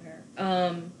 that's not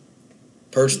her.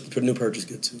 Purge, the new Purge is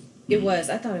good too. It was.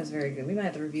 I thought it was very good. We might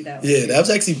have to review that one. Yeah, too. that was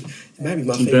actually it might be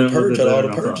my Better favorite with Purge it out of all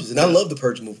than the I thought. Purges, and I love the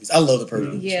Purge movies. I love the Purge Yeah.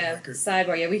 movies. Yeah, Record.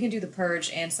 sidebar. Yeah, we can do The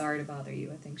Purge and Sorry to Bother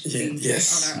You. I think should Yeah, be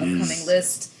yes. on our upcoming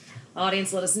list.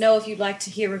 Audience, let us know if you'd like to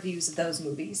hear reviews of those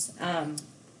movies.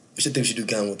 We should do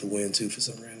Gone with the Wind too for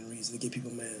some random reason to get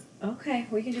people mad. Okay,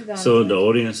 we can do that. So the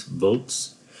audience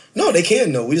votes? No, they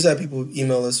can. No, we just have people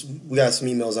email us. We got some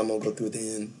emails I'm gonna go through at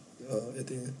the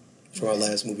end. From our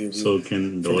last movie review. So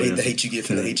can the From audience... the hate you get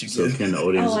from the hate you So get. can the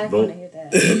audience Oh, I want vote? to hear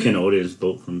that. So can the audience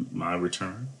vote from my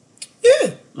return? Yeah.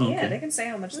 Oh, Yeah, okay. they can say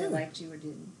how much they liked you or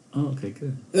didn't. Oh, okay,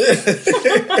 good.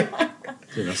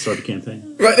 Then I start the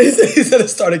campaign. Right, he said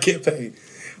start a campaign.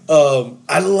 I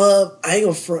ain't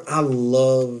gonna front, I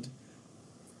loved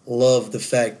the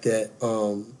fact that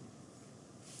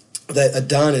that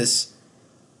Adonis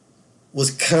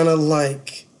was kind of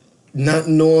like not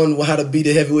knowing how to be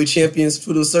the heavyweight champions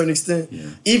to a certain extent. Yeah.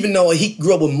 Even though he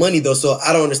grew up with money though, so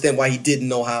I don't understand why he didn't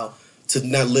know how to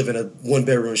not live in a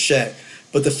 1-bedroom shack.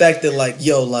 But the fact that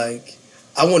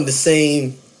I wanted the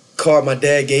same car my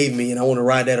dad gave me and I want to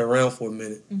ride that around for a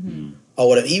minute. Or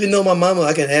whatever. Even though my mama,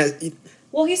 I can ask.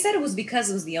 Well, he said it was because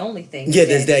it was the only thing. Yeah,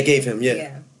 his dad gave him. Yeah.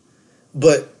 Yeah.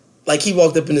 But like he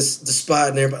walked up in the spot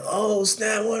and everybody, oh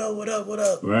snap, what up, what up, what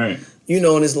up? Right.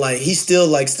 And it's like he's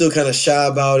still kind of shy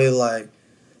about it. Like,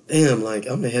 damn, like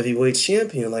I'm the heavyweight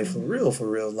champion. Like for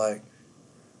real. Like,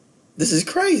 this is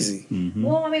crazy. Mm-hmm.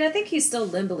 Well, I mean, I think he's still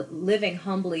living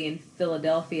humbly in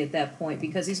Philadelphia at that point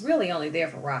because he's really only there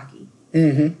for Rocky.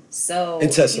 Mm-hmm. So And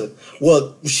Tessa,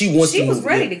 well, she wants. She to was move,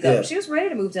 ready yeah, to go. yeah. She was ready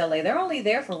to move to LA. They're only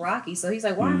there for Rocky, so he's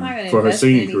like, "Why am I going to For her invest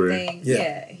in singing career. anything?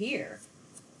 Yeah. Here."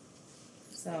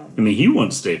 So I mean, he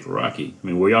wanted to stay for Rocky. I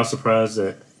mean, were y'all surprised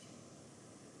that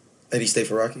That he stayed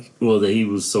for Rocky. that he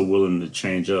was so willing to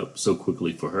change up so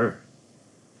quickly for her?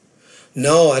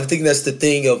 No, I think that's the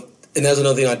thing and that's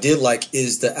another thing I did like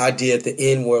is the idea at the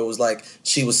end where it was like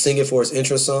she was singing for his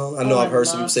intro song. I know I I've heard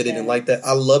some people love say they didn't that. like that.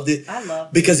 I loved it. I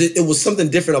love because it was something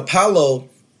different. Apollo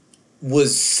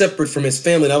was separate from his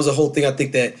family. That was the whole thing. I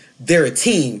think that they're a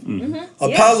team. Mm-hmm.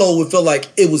 Apollo would feel like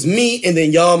it was me and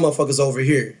then y'all motherfuckers over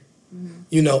here.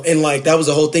 And like that was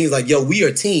the whole thing. It's like, yo, we are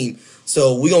a team.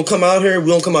 So we gonna come out here. We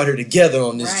gonna come out here together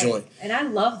on this right. joint. And I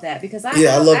love that because I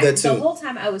love that too. The whole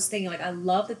time I was thinking like I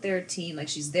love that they're a team. Like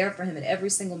she's there for him in every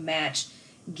single match,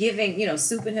 giving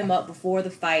souping him up before the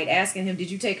fight, asking him, "Did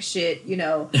you take a shit?"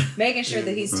 Making sure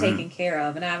that he's taken care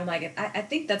of. And I'm like, I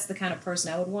think that's the kind of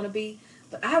person I would want to be.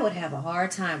 But I would have a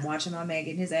hard time watching my man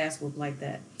getting his ass whooped like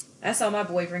that. I saw my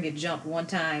boyfriend get jumped one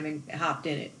time and hopped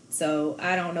in it. So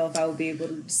I don't know if I would be able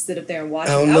to sit up there and watch.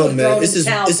 I don't it. know, would man. throw It's in the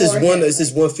towel for him.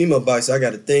 this one female boxer. I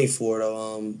got a thing for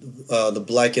it. The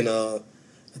black and I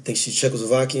think she's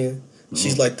Czechoslovakian.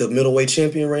 She's like the middleweight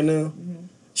champion right now.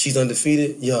 She's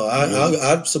undefeated. Yo,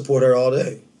 I'd support her all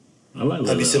day. I like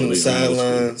I'd be sitting on the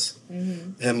sidelines,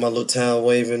 Mm-hmm. have my little towel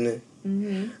waving it.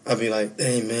 I'd be like,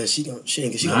 dang man, she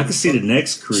ain't. I can see the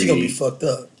next Creed. She gonna be fucked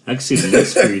up. I can see the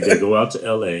next Creed. They go out to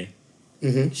L.A.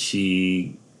 Mm-hmm.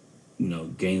 She,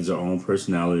 gains her own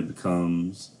personality,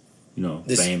 becomes,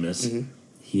 famous. Mm-hmm.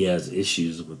 He has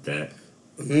issues with that.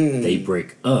 Mm. They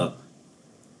break up,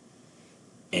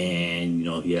 and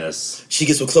he has She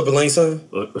gets with Clubber Lang's son.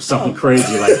 or something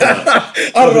crazy like that.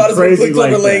 I don't know how to Crazy put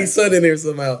Clubber like Lang's that. son in here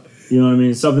somehow. You know what I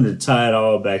mean? Something to tie it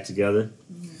all back together.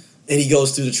 And he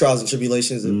goes through the trials and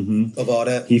tribulations of all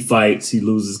that. He fights, he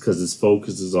loses because his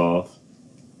focus is off.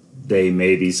 They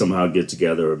maybe somehow get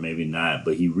together or maybe not,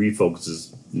 but he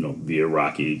refocuses, via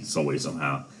Rocky some way,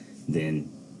 somehow.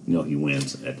 Then he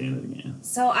wins at the end of the game.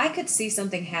 So I could see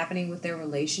something happening with their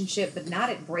relationship, but not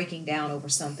it breaking down over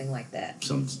something like that.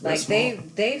 Like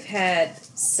they've had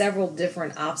several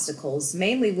different obstacles,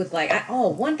 mainly with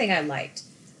one thing I liked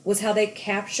was how they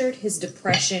captured his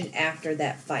depression after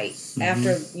that fight. Mm-hmm.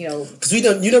 After because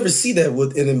you never see that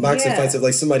in boxing fights of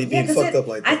like somebody being fucked up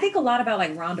like that. I think a lot about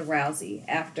like Ronda Rousey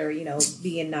after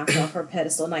being knocked off her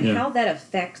pedestal and how that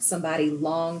affects somebody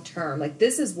long term. Like,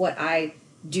 this is what I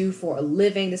do for a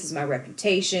living. This is my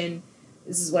reputation.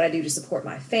 This is what I do to support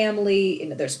my family.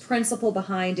 And there's principle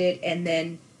behind it. And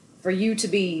then for you to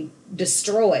be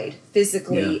destroyed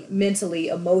physically, mentally,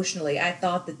 emotionally, I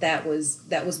thought that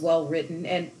was well written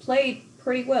and played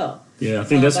pretty well. Yeah, I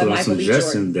think that's what I'm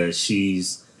suggesting, that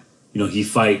she's, he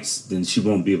fights, then she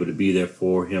won't be able to be there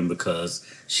for him because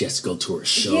she has to go to her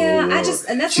show. Yeah,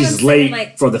 and that's she's what I'm late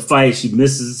saying, for the fight. She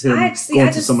misses him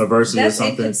going to some adversity or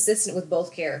something. That's inconsistent with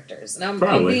both characters, and I'm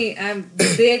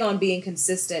big on being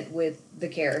consistent with the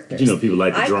characters. People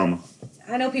like the drama.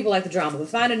 I know people like the drama, but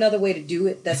find another way to do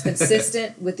it that's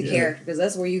consistent with the character, because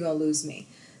that's where you're gonna lose me.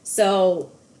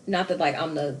 So, not that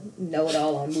I'm the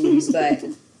know-it-all on movies, but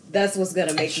that's what's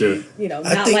gonna make me,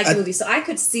 not like movies. So I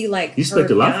could see you her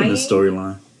expect a lot from this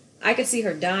storyline. I could see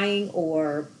her dying,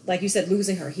 or like you said,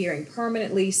 losing her hearing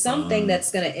permanently. Something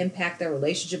that's gonna impact their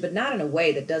relationship, but not in a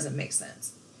way that doesn't make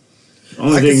sense.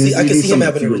 I can see him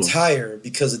having to retire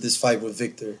because of this fight with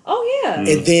Victor. Oh yeah,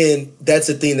 and then that's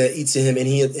the thing that eats at him, and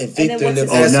Victor.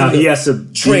 Now he has to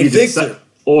train Victor.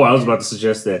 I was about to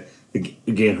suggest that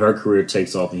again, her career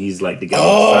takes off, and he's like the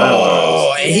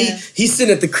guy. And he's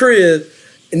sitting at the crib,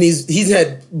 and he's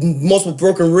had multiple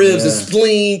broken ribs, a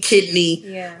spleen, kidney,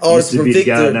 all this from Victor. The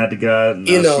guy, not the guy.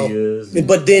 She is.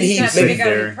 But then he maybe got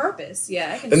on purpose.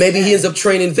 Yeah, and maybe he ends up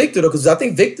training Victor though, because I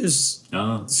think Victor's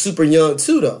super young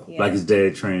too though. Yeah. Like his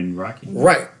dad trained Rocky.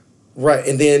 Right,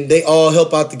 and then they all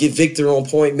help out to get Victor on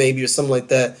point, maybe, or something like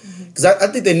that. Because I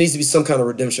think there needs to be some kind of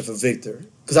redemption for Victor.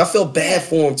 Because I felt bad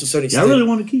for him to a certain extent. I really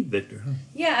want to keep Victor. Huh?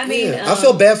 Yeah, I mean, I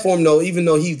felt bad for him though, even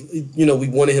though we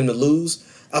wanted him to lose.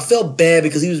 I felt bad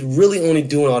because he was really only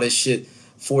doing all this shit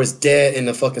for his dad and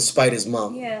to fucking spite his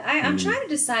mom. Yeah, I'm trying to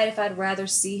decide if I'd rather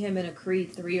see him in a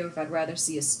Creed 3 or if I'd rather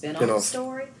see a spin-off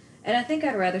story. And I think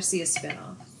I'd rather see a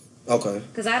spin-off. Okay.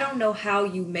 Because I don't know how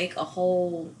you make a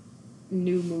whole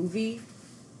new movie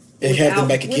and have them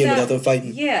back again without them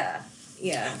fighting. Yeah.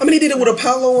 I mean, he did it with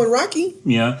Apollo and Rocky.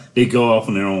 Yeah, they go off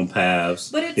on their own paths.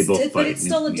 But it's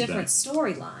still a different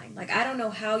storyline. Like, I don't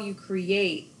know how you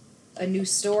create a new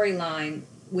storyline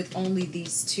with only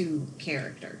these two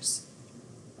characters.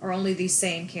 Or only these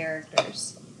same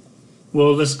characters.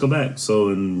 Well, let's go back. So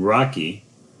in Rocky,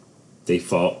 they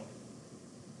fought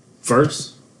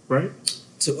first, right?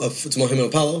 To him and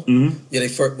Apollo? Mm-hmm. Yeah,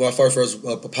 first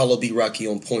Apollo beat Rocky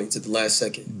on points at the last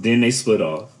second. Then they split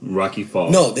off. Rocky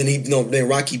fought. Then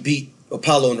Rocky beat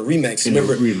Apollo in the rematch.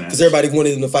 Remember? Because everybody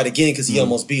wanted him to fight again because he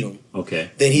almost beat him. Okay.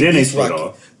 Then they split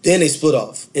off. Then they split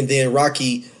off. And then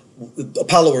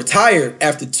Apollo retired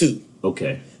after 2.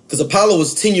 Okay. Because Apollo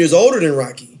was 10 years older than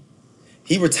Rocky.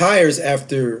 He retires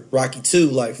after Rocky 2,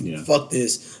 fuck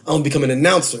this. I'm going to become an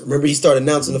announcer. Remember, he started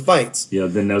announcing the fights. Yeah,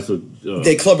 then that's what...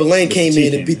 then Clubber Lang came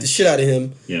in and beat the shit out of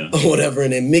him. Yeah. Or whatever,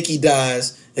 and then Mickey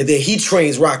dies, and then he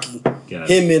trains Rocky.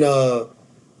 Him and,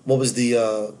 what was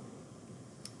the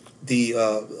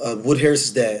Wood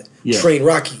Harris's dad, trained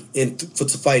Rocky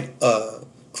to fight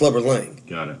Clubber Lang.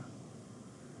 Got it.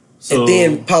 And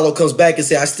then Apollo comes back and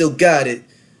says, I still got it.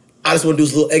 I just want to do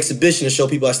this little exhibition to show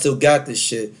people I still got this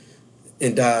shit.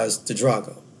 And dies to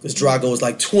Drago. Because Drago was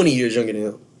like 20 years younger than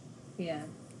him. Yeah.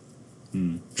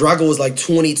 Drago was like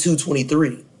 22,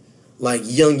 23. Like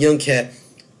young cat.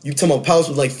 You talking about Apollo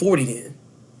was like 40 then.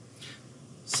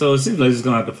 So it seems like it's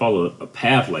going to have to follow a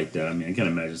path like that. I mean, I can't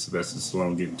imagine Sylvester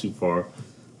Stallone getting too far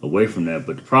away from that.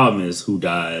 But the problem is who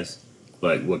dies.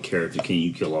 Like, what character can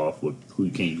you kill off? Who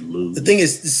can you lose? The thing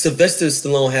is, Sylvester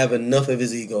Stallone have enough of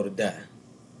his ego to die.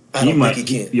 I don't think he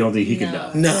can. You don't think he can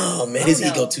die? No, man, his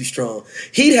ego too strong.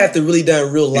 He'd have to really die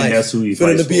in real life that's who he for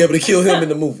them to be able to kill him in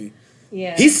the movie.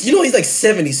 Yeah. He's like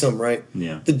 70 something, right?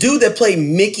 Yeah. The dude that played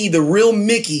Mickey, the real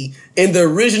Mickey, in the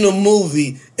original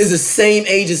movie is the same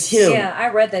age as him. Yeah, I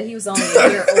read that he was only a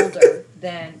year older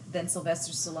than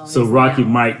Sylvester Stallone. So Rocky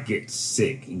might get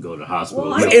sick and go to the hospital.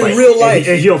 Well, in real life.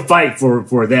 And he'll fight for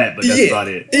that, but that's about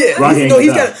it. Yeah. Rocky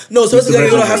Sylvester's got to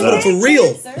go to the hospital for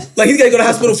real. Like, he's got to go to the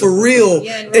hospital for real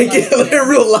and get in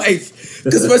real life.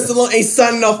 Because Sylvester Stallone ain't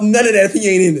signing off none of that if he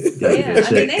ain't in it. Yeah,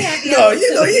 I mean, they had the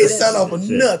he ain't signing off for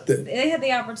nothing. They had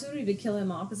the opportunity to kill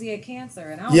him off because he had cancer.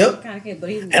 And I was kind of kid,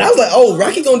 but and I was like, oh,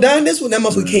 Rocky gonna die in this one? That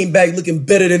motherfucker came back looking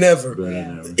better than ever.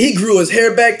 He grew his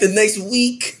hair back the next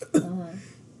week.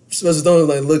 Sylvester Stallone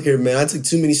was like, look here, man, I took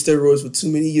too many steroids for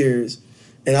too many years,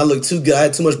 and I look too good. I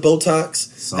had too much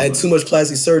Botox. I had too much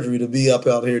plastic surgery to be up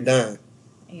out here dying.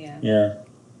 Yeah. Yeah.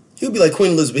 He'll be like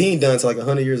Queen Elizabeth. He ain't dying until like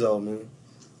 100 years old, man.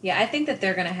 Yeah, I think that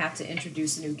they're gonna have to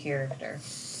introduce a new character.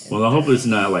 Well, I hope it's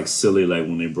not like silly like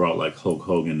when they brought like Hulk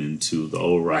Hogan into the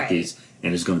old Rockies,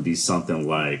 and it's going to be something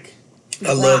like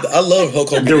I love Hulk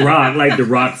Hogan. The Rock, like The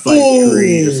Rock fight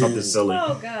Creed or something silly.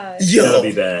 Oh God! Yo, that'll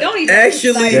be bad. Don't even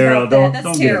Actually, Daryl, don't That's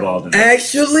get terrible. involved in that.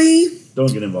 Actually,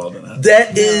 Don't get involved in that.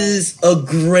 that is a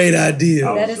great idea.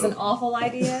 Oh. That is an awful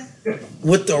idea.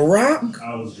 With The Rock?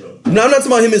 I was joking. No, I'm not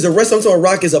talking about him as a wrestler. I'm talking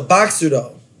about Rock as a boxer,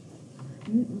 though.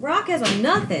 Rock has a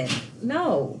nothing.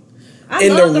 No. I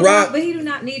And love The The Rock- Rock, but he do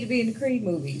not need to be in the Creed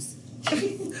movies.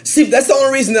 See, that's the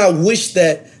only reason I wish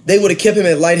that they would have kept him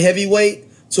at light heavyweight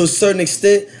to a certain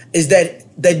extent, is that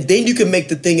then you can make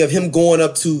the thing of him going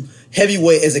up to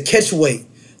heavyweight as a catchweight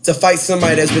to fight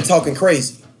somebody that's been talking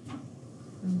crazy.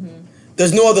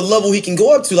 There's no other level he can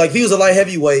go up to. Like, if he was a light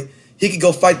heavyweight, he could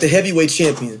go fight the heavyweight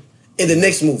champion in the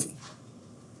next movie.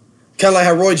 Kind of like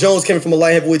how Roy Jones came from a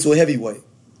light heavyweight to a heavyweight.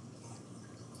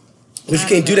 But you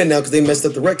can't do that now because they messed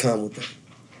up the retcon with that.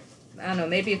 I don't know.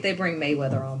 Maybe if they bring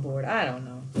Mayweather on board. I don't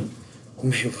know.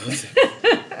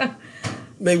 Mayweather.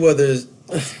 Mayweather's.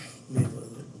 Mayweather.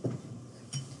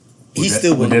 He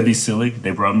still would that be silly?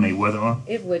 They brought Mayweather on?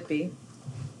 It would be.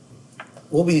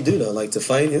 What would he do though? Like to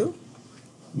fight him?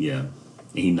 Yeah.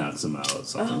 He knocks him out or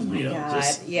something. Oh my you know, God!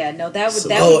 just- Yeah, no, that would So-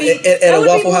 that Oh, would be at that a would be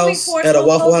Waffle moving House? towards At a Hulk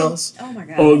Waffle Hogan. House? Oh my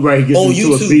God! Oh, right. He gets On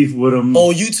into a YouTube. beef with him.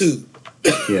 On YouTube.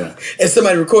 Yeah. And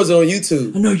somebody records it on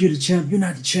YouTube. I know you're the champ. You're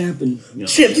not the champ. And, you know,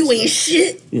 Champ, you ain't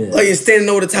shit. Yeah. Like you're standing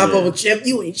over the top Yeah. of a champ,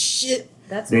 you ain't shit.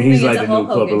 That's Then moving he's like into the new Hulk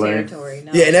Hogan Clubber Lang. territory.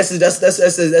 No. Yeah, and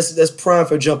that's prime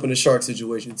for jumping the shark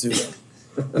situation too.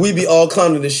 We be all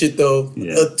clowning this shit though.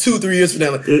 Yeah. 2-3 years from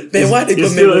now, like, It- man, why they it's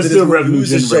put still, Mayweather it's in still this movie? revenue Who's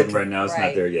just generating joking? right now. It's Right.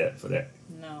 not there yet for that.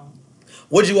 No.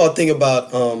 What do you all think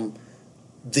about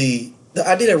the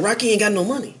idea that Rocky ain't got no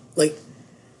money? Like,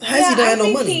 how has he not had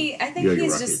no money? I think You're your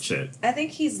he's rocket just. check. I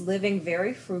think he's living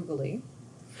very frugally.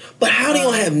 But how do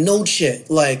you have no check?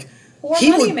 Like, Poor he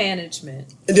money would. management.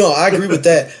 No, I agree with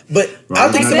that. But I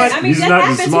Right. think He's somebody. I mean, He's that not the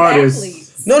happens smartest. with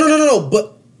athletes. No.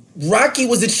 But Rocky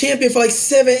was the champion for like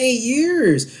 7-8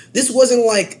 years. This wasn't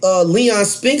like Leon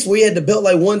Spinks where he had the belt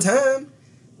like one time.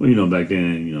 Well, you know, back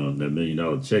then, you know, that $1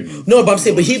 million check. No, but I'm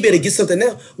saying, but he better get something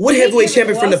now. What He heavyweight never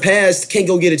champion from the lost. past can't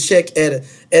go get a check at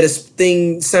a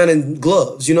thing signing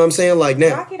gloves? You know what I'm saying? Like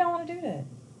now. Rocky don't want to do that.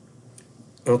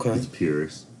 Okay. It's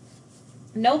purist.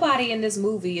 Nobody in this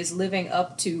movie is living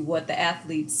up to what the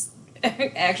athletes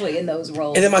actually in those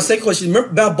roles. And then my second question: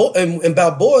 remember Balboa? In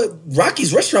Balboa,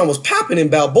 Rocky's restaurant was popping in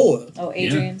Balboa. Oh,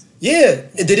 Adrian's. Yeah,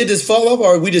 did it just fall off,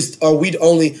 or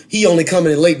he only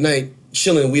coming in late night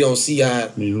chilling? And we don't see how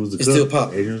I mean, who's the it's cook? still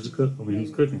popping. Adrian was the cook. I mean,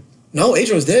 who's cooking? No,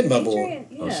 Adrian was dead in Balboa. Adrian,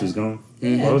 yeah. Oh, she's gone.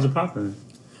 Yeah. Why was it popping?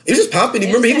 It was just popping.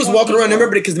 Remember, he was walking around.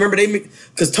 Remember, because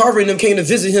Tarver and them came to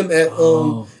visit him at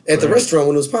the right. restaurant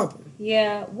when it was popping.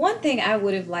 Yeah, one thing I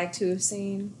would have liked to have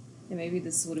seen, and maybe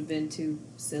this would have been too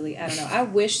silly, I don't know. I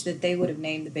wish that they would have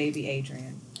named the baby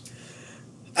Adrian.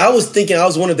 I was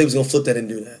wondering if they was gonna flip that and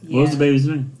do that. Yeah. What was the baby's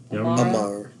name? Y'all Amara. remember?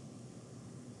 Amar.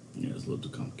 Yeah, it's a little too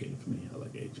complicated for me. I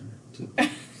like Adrian, too.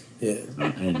 Yeah. I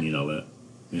didn't need all that.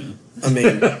 Yeah. I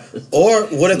mean, or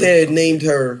what if they had named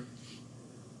her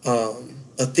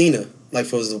Athena, like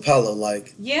for Apollo,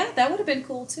 like Yeah, that would have been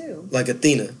cool too.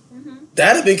 Athena. Mm-hmm.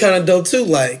 That'd have been kind of dope too,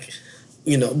 like,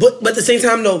 you know. But at the same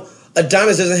time, though,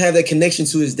 Adonis doesn't have that connection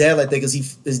to his dad like that because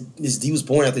he was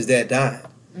born after his dad died.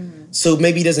 Mm-hmm. So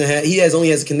maybe only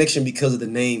has a connection because of the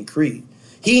name Creed.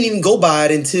 He didn't even go by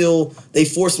it until they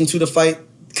forced him to fight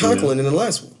Conklin in the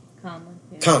last one. Conlon,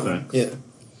 yeah. Conklin, Facts. yeah,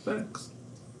 Thanks.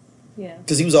 Yeah.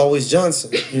 because he was always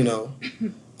Johnson, you know.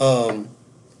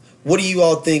 What do you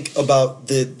all think about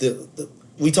the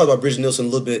we talked about Bridget Nielsen a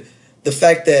little bit, the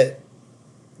fact that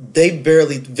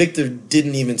Victor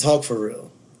didn't even talk for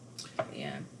real.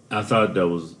 Yeah. I thought that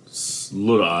was a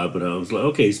little odd, but I was like,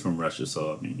 okay, he's from Russia,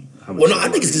 so I mean, how much Well, no, I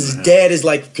think it's because his dad is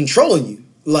like controlling you,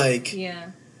 like.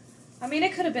 Yeah. I mean,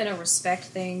 it could have been a respect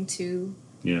thing too.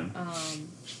 Yeah.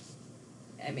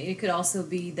 I mean, it could also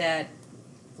be that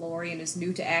Florian is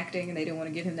new to acting and they didn't want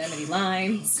to give him that many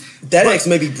lines. That acts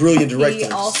may be brilliant directing.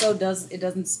 He also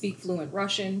doesn't speak fluent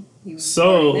Russian. He was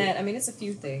So- learning that. I mean, it's a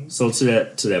few things. So to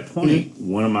that point,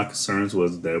 one of my concerns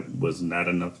was there was not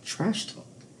enough trash talk.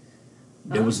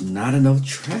 There was not enough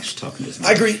trash talking this movie.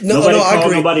 I agree. No, nobody I called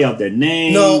agree. nobody out their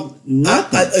name. No,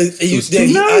 nothing. They should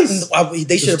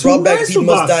have It's brought too back nice "He for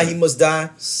Must Die, boxing. He Must Die."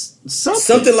 Something.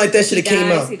 Something like that should have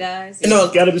came out. He dies.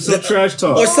 No, Gotta be some trash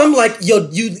talk. or something like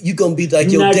you gonna be like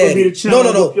You're your not daddy. gonna be the channel,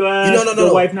 No. whoop your ass,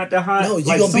 your wife not that hot. No, you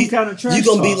like gonna some be kind of trash you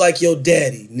gonna be talk. like your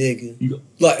daddy, nigga.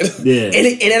 Like Yeah.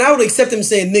 and then I would accept him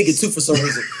saying nigga too for some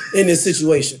reason in this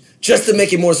situation, just to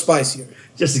make it more spicier.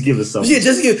 Just to give us something. Yeah,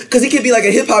 just because he could be like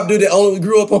a hip hop dude that only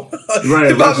grew up on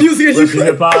hip hop music. Russian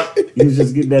hip hop. You was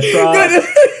just getting that tribe.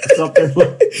 Something.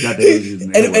 Not that he was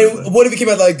using that word, and what if he came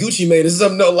out like Gucci Mane or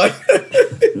something? No, like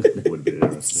that would have been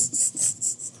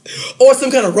interesting. or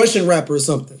some kind of Russian rapper or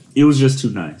something. It was just too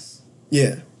nice.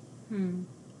 Yeah.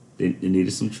 They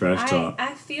needed some trash talk.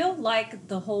 I feel like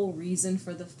the whole reason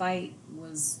for the fight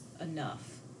was enough.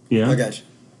 Yeah, I got you.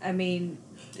 I mean,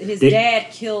 his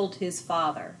dad killed his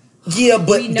father. Yeah,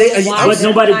 but We know why But they're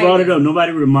nobody fighting. brought it up.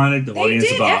 Nobody reminded the They audience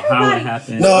did, about how it everybody.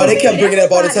 happened. no, they kept did, bringing it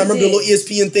up all the time. everybody Remember the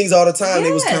little ESPN things all the time?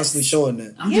 They was Yes. constantly showing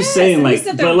that. I'm Yes, just saying, and we like,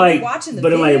 sit there but like, watching the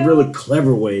but in like video. really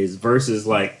clever ways versus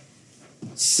like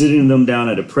sitting them down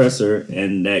at a presser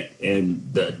and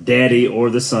the daddy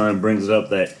or the son brings it up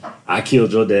that I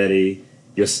killed your daddy,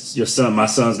 your son, my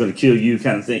son's going to kill you,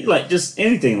 kind of thing. Like just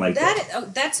anything like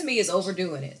that. That to me is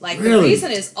overdoing it. Like Really? the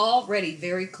reason is already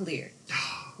very clear.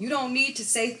 You don't need to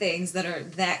say things that are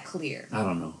that clear. I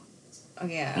don't know. Oh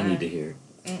yeah, I need to hear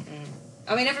it.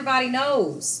 I mean, everybody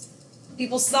knows.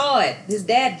 People saw it. His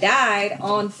dad died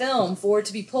on film for it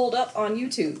to be pulled up on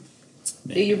YouTube.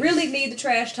 Man, Do you really need the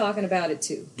trash talking about it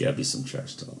too? gotta be some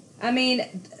trash talk. I mean,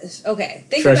 okay.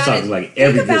 Think Trash about talk it. is like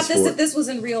every Think about good this sport. if this was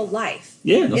in real life.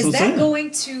 Yeah, that's Is what I'm that saying.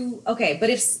 going to okay?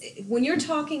 But when you're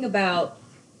talking about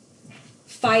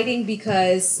fighting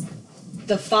because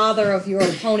the father of your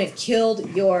opponent killed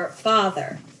your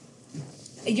father,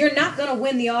 you're not gonna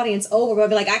win the audience over by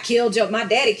be like, my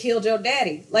daddy killed your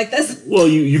daddy. Like that's Well,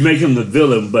 you make him the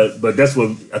villain, but that's what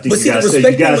I think But you see, the gotta say. respect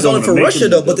You thing guys was don't only wanna for make Russia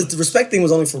him though. the But the respect thing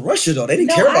was only for Russia though. They didn't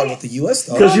No, care about I- what the U.S.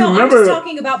 thought. Because you I'm remember- just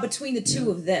talking about between the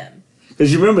two of them.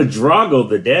 Because you remember Drago,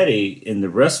 the daddy in the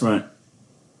restaurant,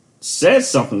 said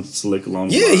something slick along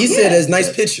the Yeah, lines. he said it's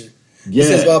nice picture. Yeah. He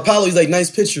says Apollo. He's like nice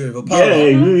picture of Apollo.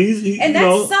 Yeah, Uh-huh. he, And you that's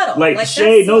know, subtle. Like, Like,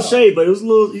 shade, that's no subtle. shade, but he was a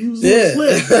little Yeah.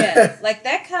 slick. Yeah, like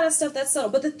that kind of stuff. That's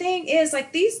subtle. But the thing is,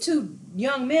 like these two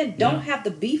young men don't have the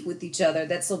beef with each other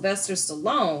that Sylvester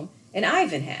Stallone and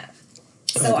Ivan have.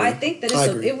 So I I agree. think that I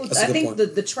it's agree. it was. That's a I good think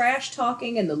point. the trash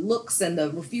talking and the looks and the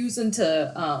refusing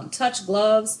to touch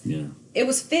gloves. Yeah. It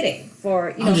was fitting for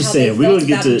I'm just how saying, they we're felt gonna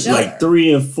get about to each like other.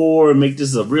 3 and 4 and make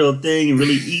this a real thing and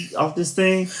really eat off this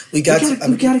thing. We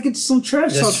gotta get to some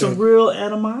trash That's talk, some true. real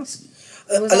animosity.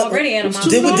 It was already animosity.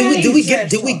 Did we Trash get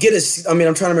talk. a? I mean,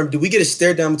 I'm trying to remember. Did we get a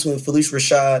stare down between Felicia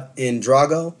Rashad and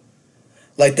Drago?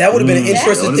 Like that would have been an That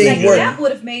interesting would've thing been where, that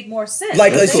would have made more sense.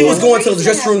 like, That's she was cool. going to the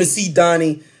dressing room to see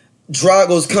Donnie.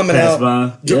 Drago's coming Pass out,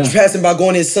 by, yeah. passing by,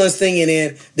 going to his son's thing, and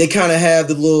then they kind of have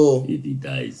the little. If he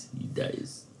dies, he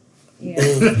dies. Yeah,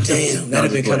 Oh, damn,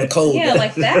 that'd have been kind of cold. yeah,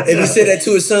 like that. If he said that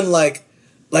to his son, like,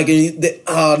 no,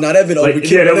 that'd been Like, overkill.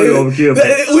 yeah, that would've overkill, but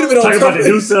It would have been on Talking about the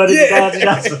new son and Yeah. the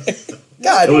Johnson.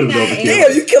 God That would've been Thing I overkill.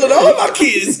 damn, you killing all my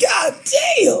kids. God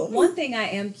damn. One thing I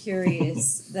am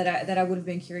curious that I would have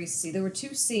been curious to see. There were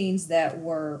two scenes that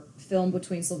were filmed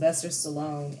between Sylvester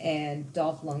Stallone and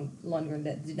Dolph Lundgren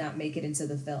that did not make it into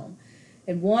the film,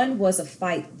 and one was a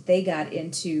fight they got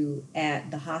into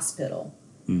at the hospital.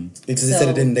 Because they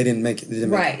said they didn't make it. They didn't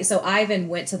make Right. So Ivan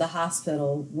went to the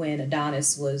hospital when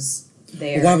Adonis was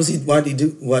there. it. Why was he? Why did he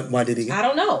do? Why did he? I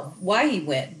don't know why he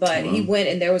went, but he Wow. went,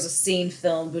 and there was a scene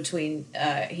filmed between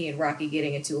he and Rocky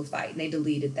getting into a fight, and they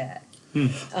deleted that. And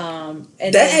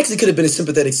That then- actually could have been a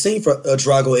sympathetic scene for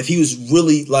Drago if he was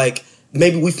really like.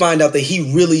 Maybe we find out that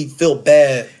he really felt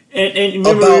bad And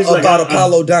remember, he's like, about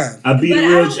Apollo dying. I beat But a I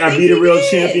real, don't I think beat a he real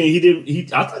did. champion. He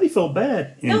didn't. I thought he felt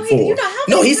bad in no, 4. you know how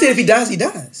No, many he said if he times- dies, he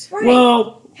dies. Right.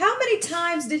 Well, How many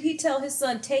times did he tell his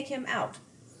son, take him out?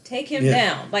 Take him Yeah.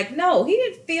 down? Like, no, he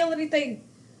didn't feel anything.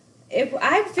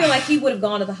 I feel like he would have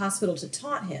gone to the hospital to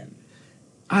taunt him.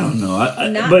 I don't know.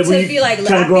 Not but to when you be like,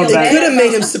 kinda I going feel It back, could have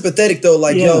made him sympathetic though.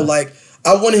 Like, Yeah. yo, like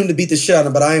I want him to beat the shit out of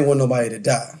him, but I ain't want nobody to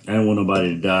die. I didn't want nobody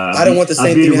to die. I didn't want the same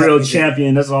I beat thing a to real happen to you.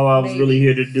 champion. That's all I was Maybe. really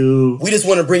here to do. We just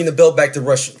want to bring the belt back to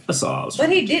Russia. That's all I was. But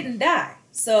trying he to do. didn't die.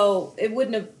 So it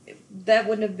wouldn't have, that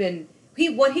wouldn't have been,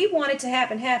 what he wanted to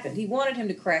happen happened. He wanted him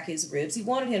to crack his ribs. He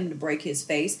wanted him to break his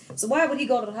face. So why would he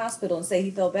go to the hospital and say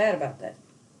he felt bad about that?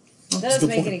 That That's a doesn't good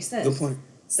make point. any sense. Good point.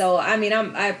 So I mean,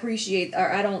 I appreciate,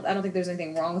 or I don't think there's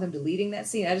anything wrong with him deleting that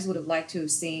scene. I just would have liked to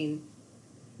have seen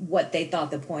what they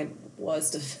thought the point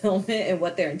was to film it and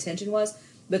what their intention was.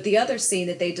 But the other scene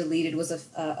that they deleted was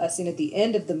a scene at the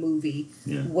end of the movie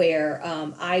where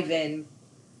Ivan,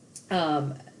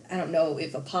 I don't know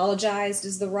if apologized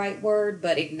is the right word,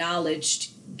 but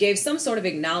gave some sort of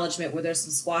acknowledgement where there's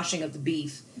some squashing of the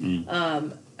beef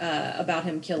about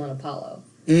him killing Apollo.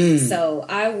 So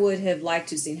I would have liked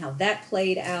to have seen how that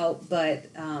played out, but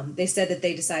they said that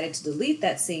they decided to delete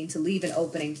that scene to leave an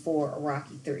opening for a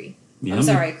Rocky 3. Yeah,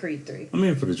 a Creed 3. I'm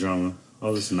in for the drama.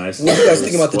 All this nice. What do you guys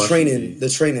think about the training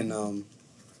Training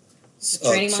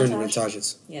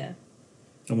montages? Yeah.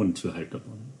 I wasn't too hyped up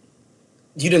on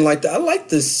it. You didn't like that? I liked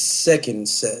the second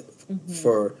set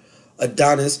for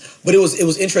Adonis, but it was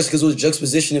interesting because it was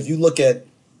juxtaposition. If you look at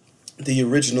the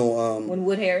original, when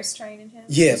Wood Harris training him.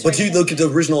 Yeah, but you look at the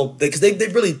original because they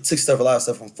really took a lot of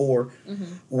stuff from 4,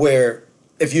 where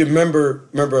if you remember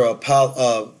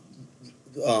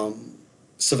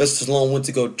Sylvester Stallone went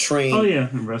to go train. Oh yeah,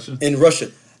 in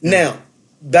Russia. Now,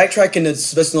 backtracking to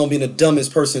Sylvester Stallone being the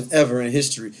dumbest person ever in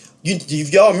history.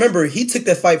 If y'all remember, he took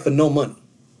that fight for no money.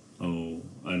 Oh,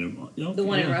 I didn't. Okay, the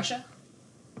one in Russia.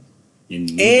 And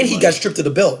he got stripped of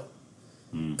the belt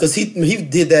because he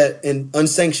did that in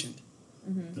unsanctioned.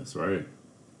 That's right.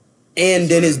 And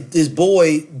then his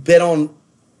boy bet on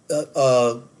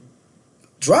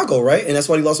Drago, right? And that's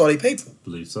why he lost all they paid for.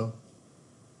 Believe so.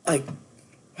 Like,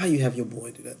 why you have your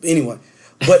boy do that? But anyway,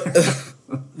 but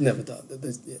never thought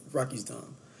that. Rocky's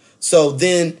dumb. So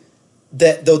then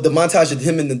the montage of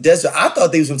him in the desert, I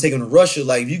thought they was gonna take him to Russia.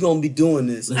 Like, if you're gonna be doing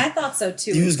this, I thought so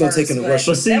too. You was gonna take him to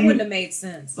Russia. But see, that wouldn't have made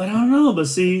sense. But I don't know. But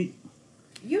see,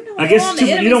 I guess on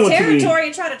the enemy's territory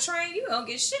and try to train, you gonna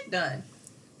get shit done.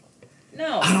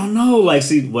 No, I don't know. Like,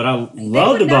 see, what I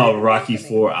loved about Rocky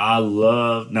 4, I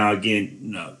love. Now again,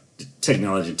 no,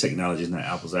 technology is not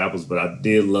apples to apples, but I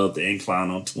did love the incline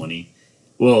on 20.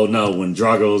 Well, no, when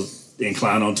Drago's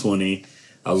incline on 20.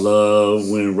 I love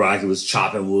when Rocky was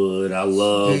chopping wood. I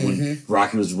love when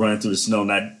Rocky was running through the snow.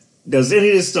 Now, does any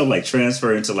of this stuff like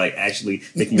transfer into like actually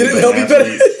making you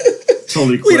better?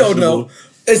 Totally questionable. We don't know.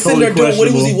 And sitting there doing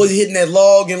what was he hitting that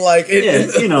log and like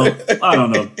I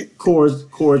don't know. Core's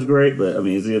great, but I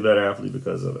mean, is he a better athlete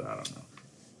because of it? I don't know.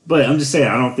 But I'm just saying,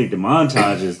 I don't think the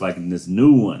montages like in this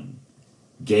new one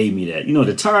gave me that.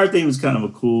 The tire thing was kind of a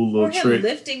cool little trick.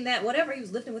 Lifting that whatever he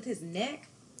was lifting with his neck.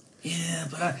 Yeah,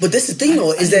 but that's the thing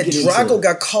though, is that Drago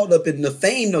got caught up in the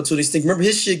fame though to this thing. Remember,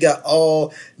 his shit got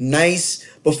all nice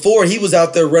before he was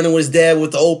out there running with his dad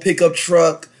with the old pickup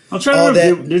truck. I'm trying to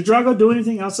remember, did Drago do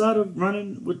anything outside of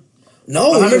running with?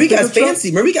 No, remember he got fancy.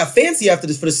 Remember he got fancy after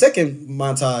this for the second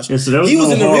montage. Yeah, so he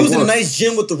was in a nice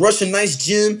gym with the Russian nice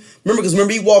gym.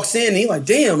 Remember he walks in and he like,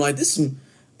 damn, like this.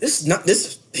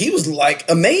 He was like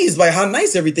amazed by how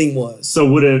nice everything was. So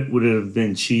would it have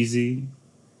been cheesy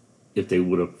if they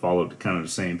would have followed kind of the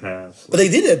same path? But they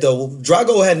did that though.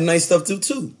 Drago had nice stuff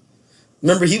too.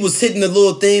 Remember, he was hitting the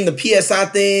little thing, the PSI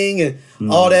thing, and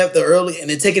all that. And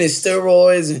then taking his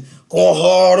steroids and going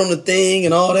hard on the thing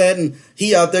and all that. And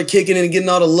he out there kicking it and getting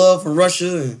all the love from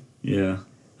Russia. Yeah,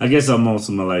 I guess I'm on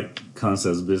some like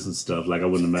concepts business stuff. Like I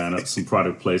wouldn't mind up some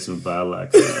product placement by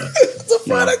like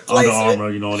Under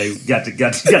Armour. They got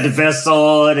the vest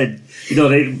on, and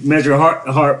they measure heart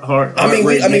I mean,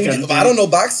 rate. I don't know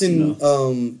boxing.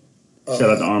 Shout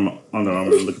out to Under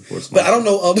Armour. They're looking for a but I don't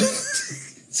know.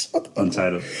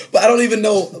 Untitled. But I don't even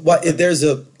know if there's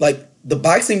the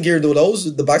boxing gear.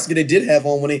 The boxing gear they did have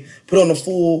on when they put on the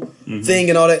full thing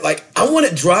and all that. Like I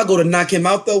wanted Drago to knock him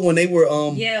out though when they were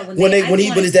when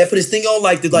his dad put his thing on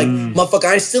motherfucker,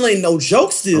 I still ain't no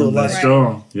joke still. That's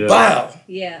strong. Yeah. Wow.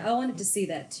 Yeah, I wanted to see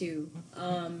that too.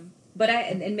 But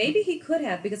and maybe he could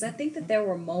have, because I think that there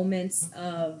were moments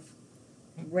of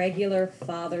regular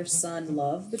father-son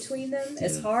love between them. Yeah.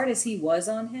 As hard as he was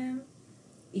on him,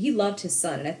 he loved his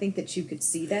son, and I think that you could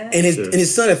see that. And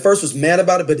his son at first was mad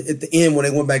about it, but at the end when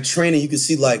they went back training, you could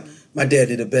see like my dad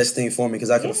did the best thing for me because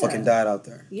I could have fucking died out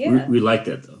there. Yeah, we like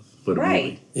that though for the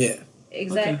movie. Yeah,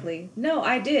 exactly. Okay. No,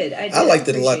 I did. I liked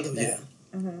it a lot though. Yeah.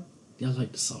 Yeah, I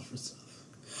like the softer stuff.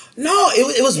 No,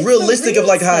 it was realistic of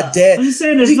like how dad. I'm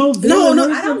saying there's no villain.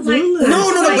 No, I don't like.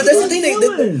 No, but that's the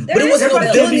thing. But it wasn't no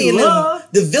villainy in them.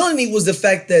 The villainy was the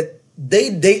fact that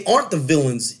they aren't the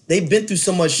villains. They've been through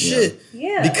so much shit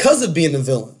because of being the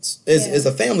villains as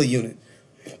a family unit.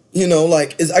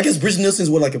 I guess Bridget Nielsen's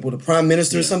with a prime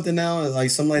minister or something now, like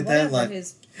something like that.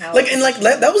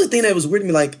 That was the thing that was weird to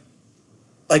me. Like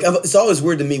it's always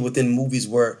weird to me within movies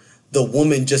where the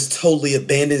woman just totally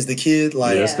abandons the kid.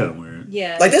 Like that's kind of weird.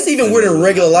 Yeah, like that's even weird in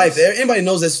regular life. Anybody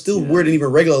knows that's still weird in even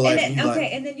regular life.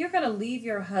 And then you're gonna leave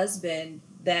your husband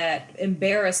that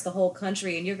embarrassed the whole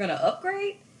country, and you're gonna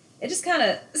upgrade. It just kind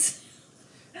of.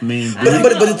 I mean,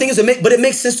 But the thing is, it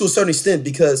makes sense to a certain extent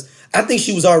because I think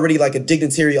she was already like a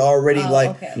dignitary already,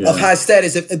 of high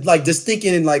status. If, like just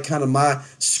thinking in like kind of my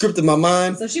script in my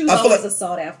mind. So she was always a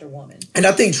sought after woman. And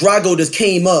I think Drago just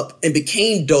came up and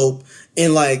became dope,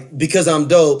 and like because I'm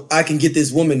dope, I can get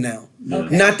this woman now.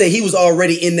 Okay. Not that he was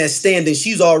already in that standing;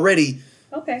 she's already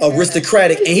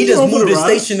aristocratic, and he just moved his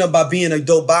station up by being a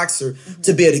dope boxer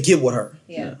to be able to get with her.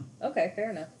 Yeah. Okay, fair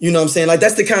enough. You know what I'm saying? Like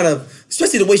that's the kind of,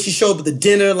 especially the way she showed up at the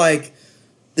dinner, like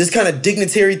this kind of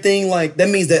dignitary thing. Like that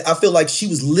means that I feel like she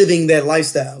was living that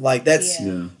lifestyle. Like that's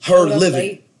her living.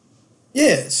 Late.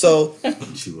 Yeah. So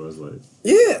she was late.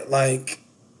 Yeah, like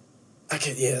I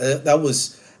can't. Yeah, that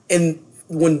was. And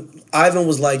when Ivan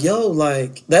was like, "Yo,"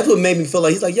 like that's what made me feel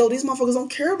like he's like, "Yo, these motherfuckers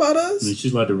don't care about us." I mean,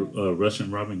 she's like the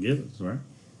Russian Robin Givens, right?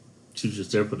 She was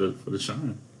just there for the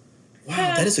shine. Wow,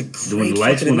 that is a great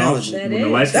fucking analogy. That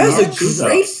is a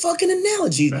great fucking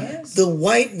analogy. Facts. The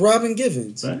white Robin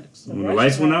Givens. Facts. When the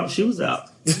lights went out, she was out.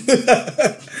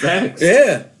 Facts.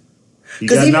 Yeah. He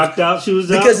got knocked out, she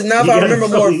was out. Because now if I remember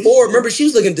more forward, remember she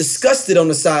was looking disgusted on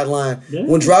the sideline. Yeah.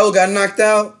 When Drago got knocked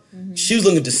out, she was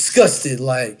looking disgusted,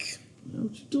 like,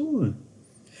 what you doing?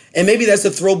 And maybe that's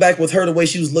a throwback with her, the way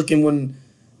she was looking when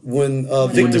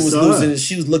Victor was losing.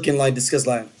 She was looking like disgusted,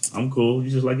 like, I'm cool. You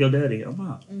just like your daddy. I'm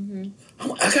out.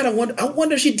 I gotta wonder. I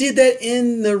wonder if she did that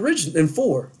in the original in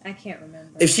 4. I can't remember.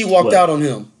 If she walked out on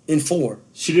him in 4,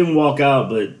 she didn't walk out,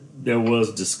 but there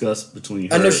was disgust between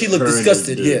her. I know she looked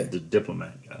disgusted. The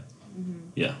diplomat guy.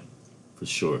 Yeah, for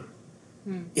sure.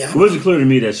 Yeah, it wasn't clear to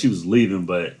me that she was leaving,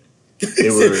 but they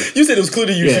were. You said it was clear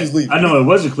to you she was leaving. I know it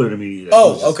wasn't clear to me. That she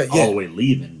was all the way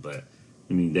leaving, but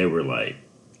I mean they were like.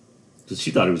 Because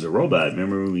she thought he was a robot.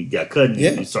 Remember when we got cut and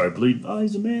he started bleeding? Oh,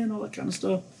 he's a man, all that kind of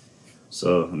stuff.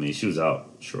 So, I mean, she was out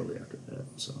shortly after that.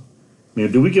 So, I mean,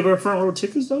 do we give her front row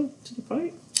tickets, though, to the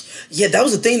fight? Yeah, that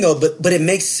was the thing, though. But it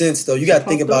makes sense, though. You got to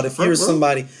think about it. If you're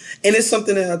somebody... And it's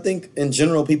something that I think, in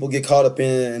general, people get caught up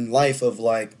in life of,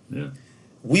 like,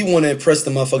 we want to impress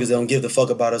the motherfuckers that don't give the fuck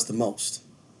about us the most.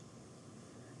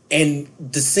 And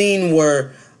the scene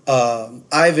where...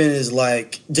 Ivan is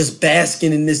like just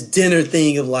basking in this dinner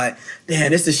thing of like,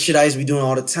 damn, this is shit I used to be doing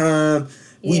all the time.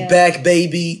 We back,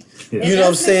 baby. Yeah. You know what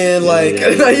I'm saying? Like,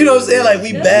 you know what I'm saying? Like,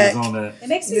 we back. It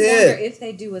makes me wonder if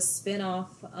they do a spin-off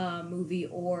movie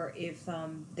or if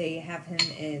they have him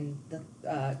in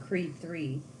the Creed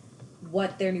 3,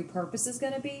 what their new purpose is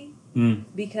going to be.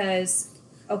 Because,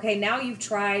 okay, now you've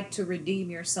tried to redeem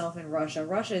yourself in Russia.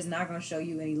 Russia is not going to show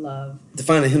you any love.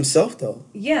 Defining himself, though.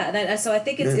 Yeah, so I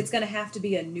think it's going to have to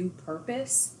be a new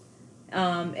purpose.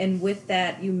 And with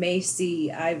that, you may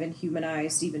see Ivan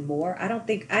humanized even more.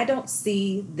 I don't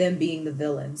see them being the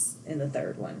villains in the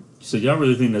third one. So y'all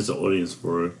really think that's the audience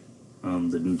for the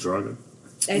new Drago?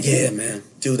 Yeah, man.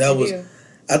 Dude,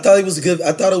 I thought it was good.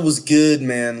 I thought it was good,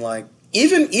 man. Like,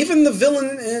 even the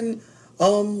villain in...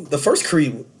 the first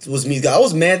Creed was me. I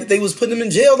was mad that they was putting him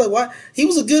in jail. Like, why? He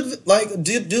was a good, like,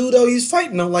 dude, though. He's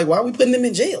fighting. I'm like, why are we putting him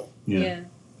in jail? Yeah.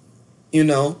 You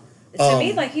know? To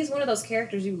me, like, he's one of those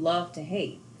characters you love to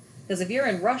hate. Because if you're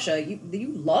in Russia,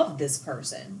 you love this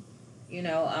person. You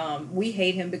know, we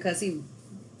hate him because he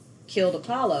killed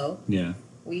Apollo. Yeah.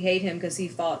 We hate him because he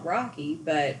fought Rocky.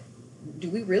 But do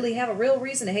we really have a real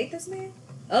reason to hate this man?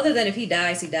 Other than if he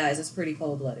dies, he dies. It's pretty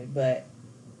cold-blooded, but...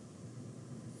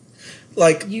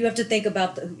 Like, you have to think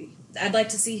about I'd like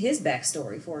to see his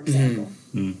backstory, for example.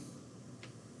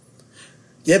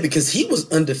 Yeah, because he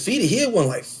was undefeated. He had won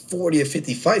like 40 or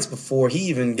 50 fights before he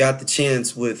even got the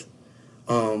chance with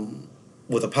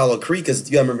Apollo Creed. Because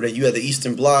you gotta remember that you had the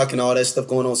Eastern Bloc and all that stuff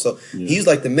going on. So he's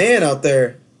like the man out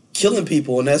there killing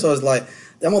people, and that's why I was like,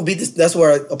 I'm gonna beat this. That's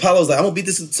where Apollo's like, I'm gonna beat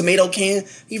this tomato can.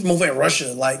 He's from over in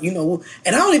Russia, like, you know.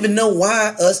 And I don't even know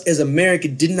why us as America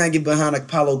did not get behind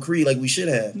Apollo Creed like we should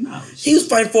have. No, he was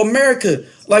fighting for America,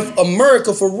 like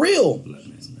America for real.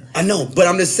 I know, but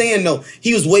I'm just saying though,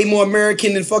 he was way more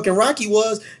American than fucking Rocky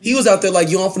was. He was out there like,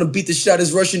 yo, I'm finna beat the shit out of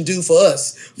this Russian dude for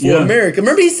us, for America.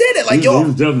 Remember he said that, like, he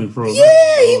was definitely pro.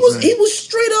 Yeah, he was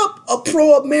straight up a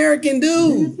pro-American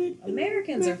dude.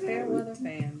 Americans are fair weather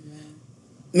fans.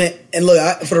 Man, and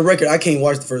look, for the record, I can't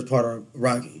watch the first part of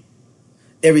Rocky.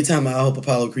 Every time I hope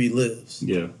Apollo Creed lives.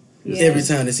 Yeah. Every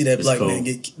time they see that black man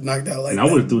get knocked out like that. And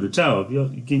I would have threw the towel. If you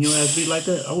getting your ass beat like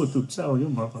that, I would have threw the towel. You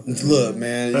motherfucker. Look,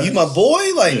 man, you my boy?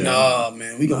 Like, nah,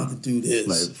 man, we gonna have to do this.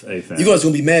 Like, hey, fam, you're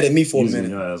gonna be mad at me for a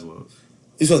minute. Your ass was.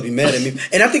 He's supposed to be mad at me.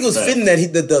 And I think it was fitting that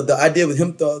the idea with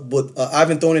him, with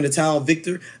Ivan throwing in the towel,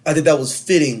 Victor, I think that was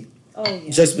fitting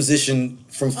juxtaposition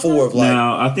from 4 of like.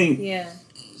 Now, I think...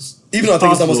 Even though I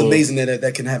think it's almost amazing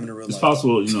that can happen in real life. It's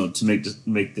possible, you know, to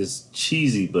make this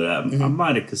cheesy, but I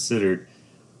might have considered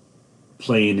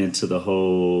playing into the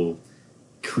whole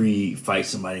Creed fight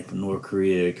somebody from North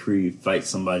Korea, Creed fights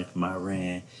somebody from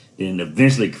Iran, then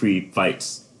eventually Creed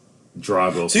fights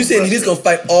Drago. So you saying he's gonna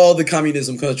fight all the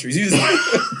communism countries? I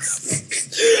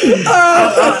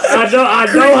know how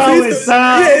it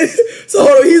sounds. Yeah. So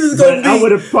hold on, he's just gonna be. I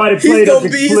would have probably He's played up gonna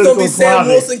the be. He's political gonna be Sam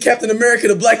climate. Wilson, Captain America,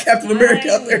 the Black Captain America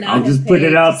out there. I'm just putting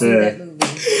it out there.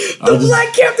 The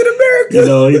Black Captain America. You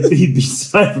know, he'd be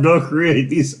somebody from North Korea, he'd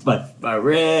be somebody from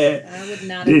Iran. I would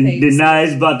not have Then paid. now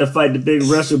he's about to fight the big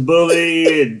Russian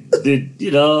bully, and then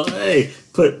you know, hey,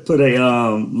 put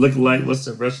a look-alike. What's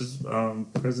the Russia's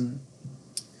president?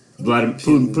 Vladimir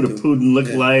Putin. Put a Putin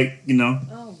look-alike. You know.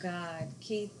 Oh God,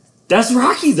 Keith. That's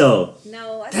Rocky though.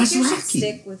 No, I That's think you should Rocky.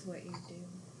 stick with what you do.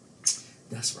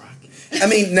 That's Rocky. I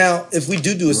mean, now if we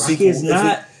do a Rocky sequel, is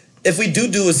not. if we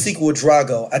do a sequel with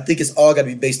Drago, I think it's all got to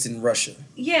be based in Russia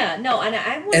Yeah, no, and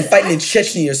I would. and fighting in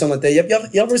Chechnya or something like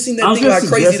that. Y'all ever seen I that was thing about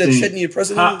just how crazy the suggesting, Chechnya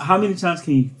president is? How many times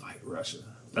can you fight Russia?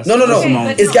 That's No. that's Okay, my own-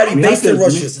 but It's got to be We have based in to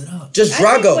Russia. mix it up. Just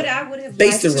I think Drago. what I would have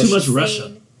based in liked to Too much have Russia.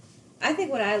 seen- I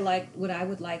think what I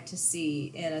would like to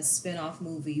see in a spin-off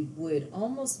movie would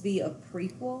almost be a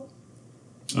prequel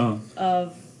Oh.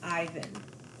 of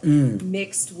Ivan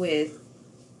mixed with,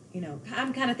 you know,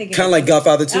 I'm kind of thinking Kind of like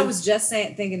Godfather 2. I was just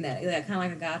thinking that kind of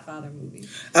like a Godfather movie.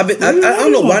 I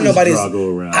don't know why nobody's.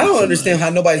 Drago around I don't so understand much.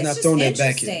 how nobody's It's not just throwing that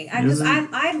back in. interesting. Is it?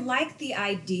 I like the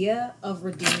idea of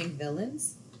redeeming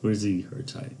villains. Where's he her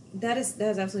type? That has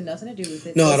absolutely nothing to do with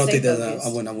it. No, So I don't stay think that. focused. I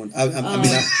wouldn't. I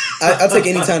mean, I'll take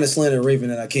any time to slander Raven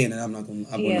that I can, and I'm not going.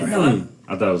 Yeah, to no, I'm-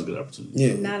 I thought it was a good opportunity.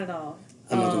 Yeah, Not at all.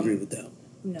 I'm not going to agree with that.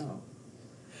 No.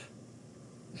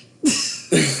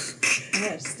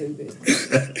 That's stupid.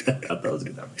 I thought it was a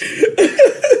good opportunity.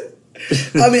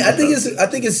 I mean, I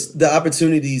think it's the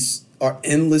opportunities are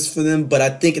endless for them, but I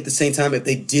think at the same time, if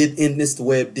they did end this the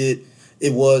way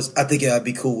it was, I think I'd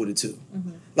be cool with it too.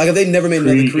 Like if they never made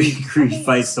another Creed. Creed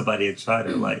fights somebody in China,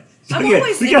 like I'm we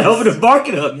always got to open the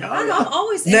market up, y'all. I'm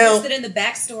always Now- interested in the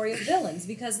backstory of villains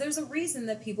because there's a reason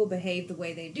that people behave the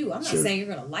way they do. I'm not Sure. saying you're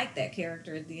going to like that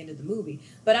character at the end of the movie,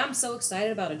 but I'm so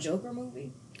excited about a Joker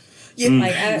movie. Yeah,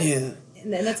 Like, yeah.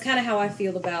 And that's kind of how I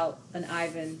feel about an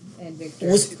Ivan and Victor.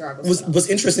 Drago What's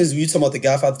interesting is when you talk about the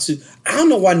Godfather 2. I don't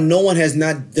know why no one has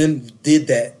not did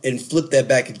that and flipped that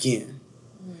back again.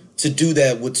 To do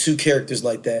that with two characters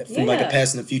like that from like a Yeah.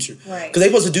 past and a future. Right. Because they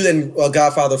supposed to do that in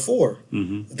Godfather 4.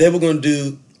 Mm-hmm. They were going to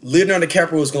do, Leonardo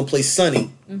DiCaprio was going to play Sonny.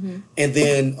 And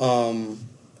then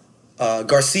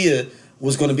Garcia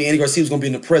was going to be, Andy Garcia was going to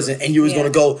be in the present. And you was Yeah.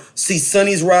 going to go see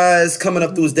Sonny's rise coming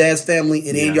up through his dad's family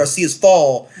and Andy Garcia's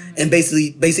fall. And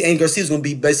basically Andy Garcia was going to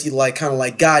be basically like, kind of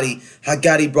like Gotti. How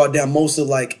Gotti brought down most of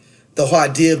like the whole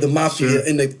idea of the mafia. Sure.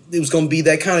 And it was going to be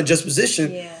that kind of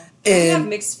juxtaposition. Yeah. I have And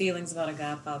mixed feelings about a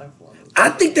Godfather 4 movie. I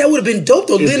think that would have been dope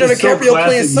though. It's Leonardo so DiCaprio classic,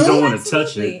 playing you Sonny. don't wanna touch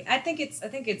Absolutely. it. I think it's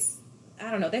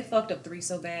I don't know, they fucked up 3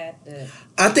 so bad that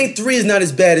I think 3 is not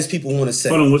as bad as people want to say.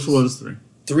 Hold on, which one is 3?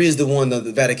 3 is the one, the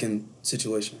Vatican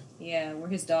situation. yeah,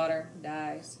 where his daughter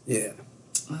dies. Yeah.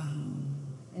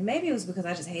 And maybe it was because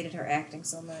I just hated her acting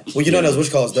so much. Well, you know that's what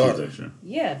she calls She's daughter. extra.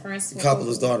 Yeah, Francis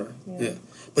Coppola's daughter. Yeah. Yeah.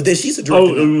 But then she's a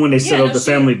director. Oh, now. and when they set Yeah, up no, the she-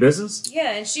 family business,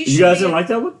 Yeah, and she. you guys didn't like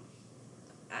that one?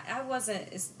 I wasn't.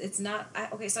 It's not.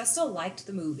 Okay, so I still liked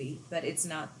the movie, but it's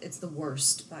not. It's the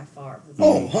worst by far. Of the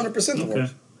Oh, movie. 100% the Okay.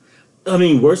 worst. I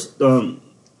mean, worse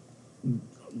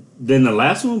than the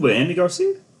last one with Andy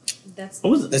Garcia. That's What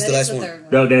was it? That's that the is last the one. third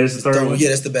one. That is the third one. Yeah,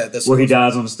 that's the bad. That's Where the he worst.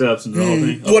 dies on the steps and the whole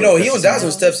thing. Well, no, he that's don't the die on second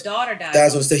the steps. His daughter dies.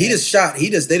 Dies on the steps. He just shot. They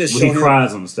just one. show When he him.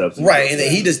 cries on the steps. Right, and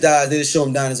then he just dies. They just show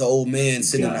him down as an old man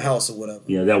sitting in Got the it. house or whatever.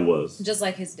 Yeah, that was. Just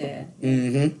like his dad.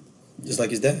 Mm-hmm. Just like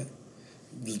his dad.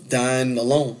 Dying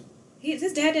alone.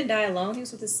 His dad didn't die alone. He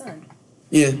was with his son.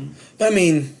 Yeah. But I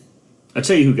mean, I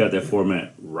tell you who got that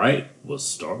format right was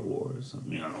Star Wars. I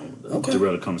mean, I don't know. Okay.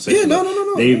 Derail the conversation. Yeah, but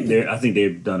no. I think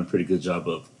they've done a pretty good job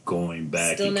of going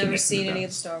back. Still and never connecting seen the any of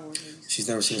the dots. Star Wars movies. she's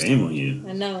never seen Shame on you.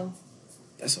 I know.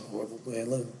 That's a horrible way of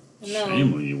living. I know.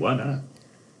 Shame on you. Why not?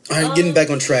 All right, getting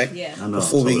back on track. Yeah. I know.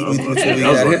 Before we So, get out that of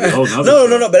was here. like a whole nother No,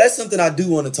 thing. but that's something I do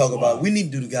want to talk about. We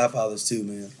need to do the Godfathers too,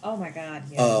 man. Oh my God.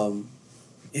 Yeah.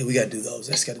 Yeah, we got to do those.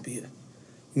 That's got to be it.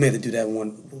 We may have to do that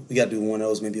one. We got to do one of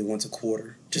those maybe once a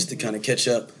quarter just to kind of catch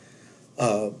up.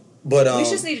 But we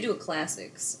just need to do a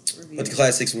classics review. but the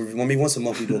classics. Once a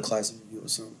month we do a classic review or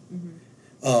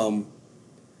something.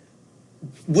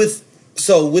 With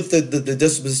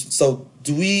the so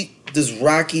does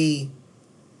Rocky?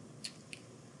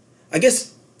 I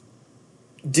guess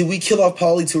did we kill off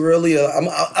Paulie too early?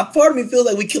 Part of me feels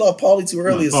like we kill off Paulie too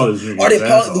early. No,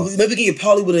 Maybe we can get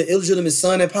Paulie with an illegitimate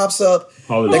son that pops up.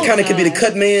 Paulie That kind of could be the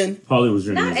cut man. Paulie was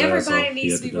drinking Not his ass everybody off.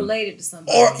 needs to be related to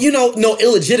somebody. Or, no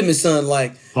illegitimate son.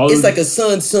 Like, Paulie it's like a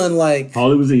son, like...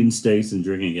 Paulie was eating steaks and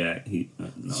drinking yak. He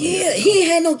ain't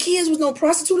had no kids with no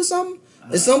prostitute or something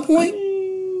at some point.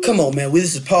 Come on, man.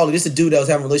 This is Paulie. This is a dude that was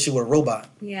having a relationship with a robot.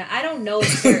 Yeah, I don't know.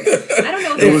 If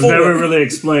it was never really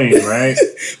explained, right?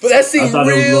 But that seemed real it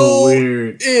was a little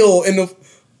weird. Ill. And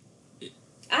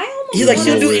he's like,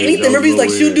 she'll do anything. Remember, he's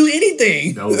like, she'll do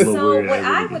anything. That was a little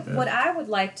weird. What I would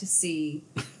like to see,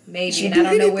 maybe, and I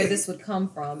don't know where this would come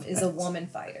from, is a woman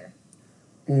fighter.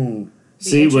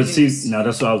 See, now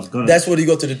that's what I was gonna. That's where you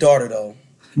go to the daughter, though.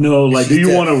 No, like, do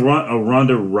you want to run a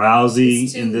Ronda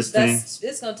Rousey in this thing?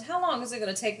 How long is it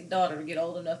going to take the daughter to get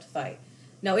old enough to fight?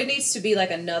 No, it needs to be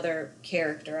like another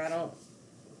character. I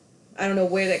don't know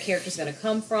where that character's going to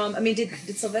come from. I mean, did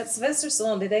Sylvester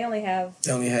Stallone? Did they only have?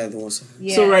 They only had the one.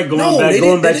 Yeah. So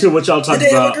going back to what y'all talked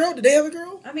about. Did they have a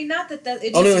girl? I mean, not that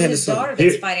it just is his daughter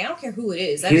that's fighting. I don't care who it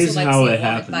is. I just would like to see a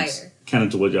woman fighter. Kind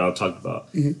of to what y'all talked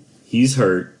about. Mm-hmm. He's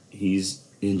hurt. He's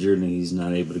injured, and he's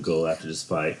not able to go after this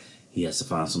fight. He has to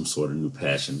find some sort of new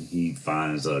passion. He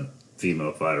finds a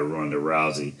female fighter, Ronda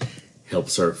Rousey,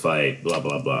 helps her fight, blah,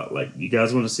 blah, blah. Like, you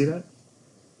guys want to see that?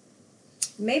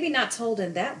 Maybe not told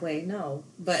in that way, no.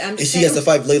 But I'm just saying, she has to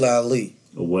fight Layla Ali.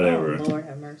 Or whatever. Oh, Lord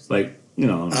have mercy. Like,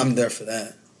 I'm there for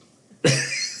that.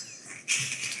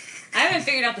 I haven't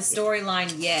figured out the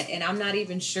storyline yet, and I'm not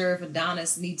even sure if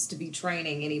Adonis needs to be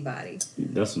training anybody.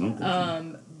 That's what I'm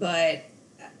thinking. But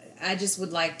I just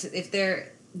would like to, if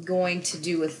they're going to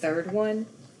do a third one,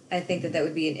 I think that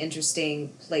would be an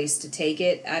interesting place to take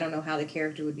it. I don't know how the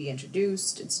character would be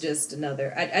introduced. It's just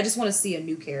another... I just want to see a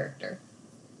new character.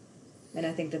 And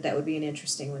I think that would be an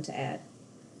interesting one to add.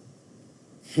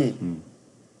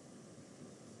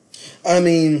 I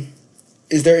mean,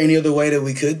 is there any other way that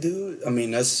we could do it? I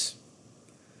mean,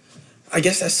 I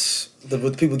guess that's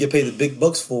what people get paid the big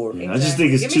bucks for. Yeah, exactly. I just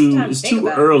think it's too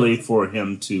early for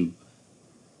him to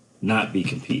not be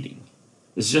competing.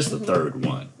 It's just the third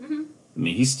one. Mm-hmm. I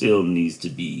mean, he still needs to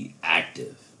be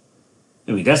active.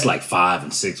 I mean, that's like 5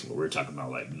 and 6 where we're talking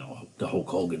about, like, the Hulk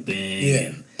Hogan thing.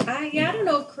 Yeah. I don't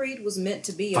know if Creed was meant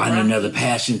to be finding another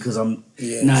passion because I'm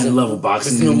not in love with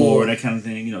boxing anymore, that kind of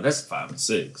thing. That's 5 and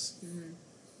 6. Mm-hmm.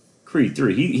 Creed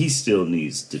 3, he still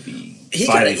needs to be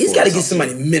fighting. He's got to get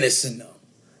somebody menacing, though.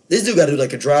 This dude got to do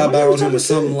like a drive-by on him or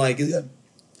something like...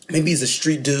 Maybe he's a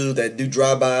street dude that do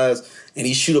drive-bys and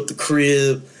he shoot up the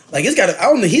crib. Like, he's got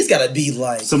to be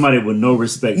like... Somebody with no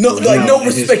respect. No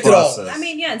respect at all. I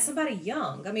mean, yeah, and somebody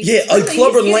young. I mean, a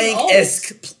Clubber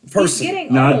Lang-esque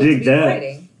person. I dig that.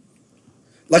 Fighting.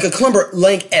 Like a Clubber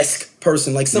Lang-esque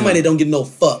person. Like somebody that don't give no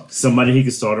fuck. Somebody he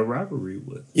could start a rivalry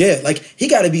with. Yeah, like, he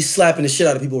got to be slapping the shit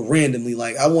out of people randomly.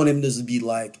 Like, I want him to be,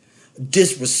 like,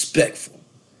 disrespectful.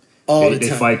 They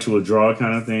fight to a draw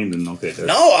kind of thing, then okay.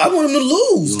 No, I want him to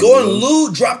lose. Go and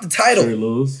lose, drop the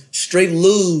title. Straight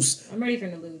lose. I'm ready for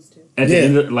him to lose too. At the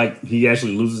end he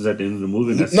actually loses at the end of the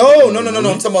movie. No. I'm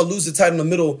talking about lose the title in the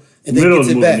middle and then gets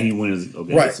it back. And he wins.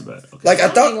 Okay, right. Gets it back. Okay. Like I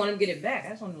thought. I want him to get it back. I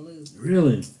just want him to lose.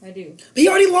 Really? I do. But he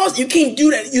already lost. You can't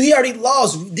do that. He already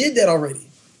lost. We did that already.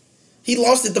 He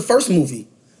lost it the first movie.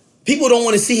 People don't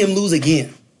want to see him lose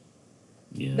again.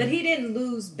 Yeah. But he didn't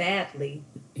lose badly.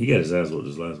 He got his ass whooped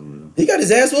this last one. He got his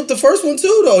ass whooped the first one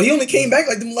too, though. He only came back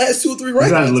like the last 2 or 3 rounds.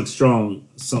 He got to look strong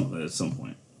at some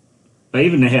point. Like,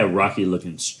 even they had Rocky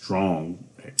looking strong.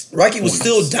 Rocky was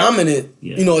still dominant,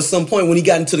 at some point when he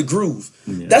got into the groove.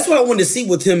 Yeah. That's what I wanted to see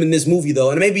with him in this movie,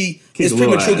 though. And maybe it's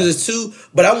premature because it's 2,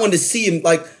 but I wanted to see him,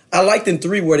 like, I liked in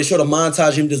 3 where they showed a montage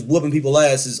of him just whooping people's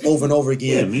asses over and over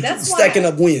again, stacking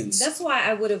up wins. That's why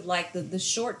I would have liked the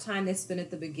short time they spent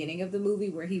at the beginning of the movie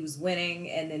where he was winning,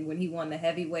 and then when he won the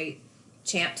heavyweight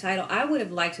champ title, I would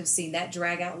have liked to have seen that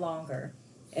drag out longer,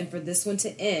 and for this one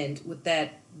to end with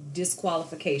that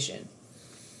disqualification.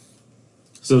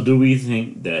 So do we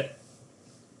think that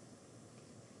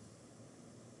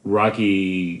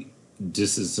Rocky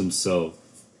distanced himself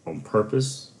on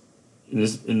purpose in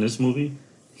this movie?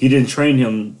 He didn't train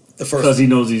him because he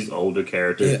knows he's an older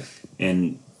character,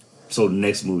 and so the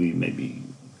next movie maybe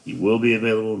he will be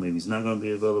available, maybe he's not going to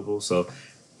be available. So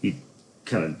he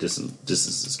kind of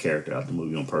distanced his character out the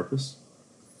movie on purpose.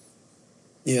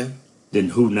 Yeah. Then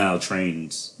who now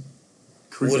trains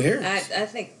Creed? Wood Harris.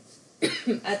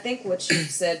 I think what you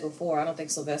said before. I don't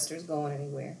think Sylvester's going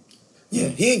anywhere. Yeah,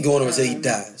 he ain't going until he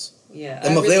dies. Yeah,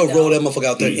 they'll roll that motherfucker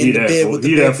out there in the bed with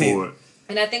the bed for it.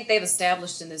 And I think they've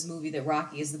established in this movie that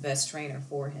Rocky is the best trainer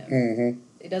for him. Mm-hmm.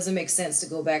 It doesn't make sense to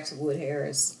go back to Wood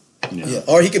Harris Yeah,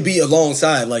 or he could be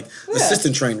alongside, like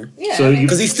assistant trainer. Yeah, So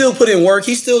Because he still put in work.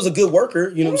 He still is a good worker.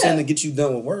 You know what I'm saying, Yeah. to get you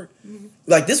done with work.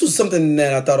 Like this was something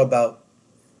that I thought about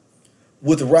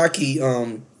with Rocky.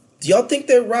 Do y'all think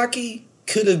that Rocky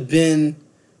could have been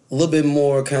a little bit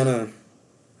more kind of,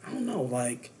 I don't know,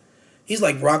 like he's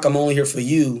like, Rock, I'm only here for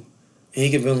you, and he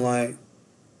could have been like,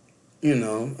 you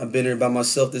know, I've been here by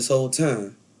myself this whole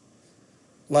time.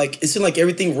 Like it seemed like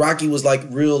everything Rocky was like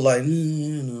real, like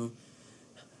you know,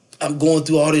 I'm going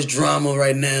through all this drama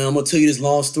right now. I'm gonna tell you this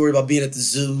long story about being at the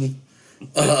zoo,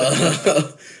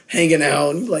 hanging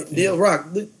out, and you're like, yeah, Rock,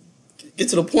 get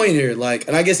to the point here. Like,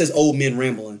 and I guess that's old men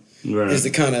rambling. Right. Is the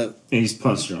kind of And he's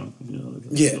punch drunk. You know,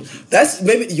 yeah. That's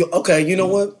maybe okay. You know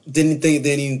what? Didn't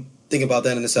even think about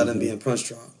that on the side of him being punch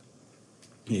drunk.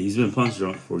 Yeah, he's been punch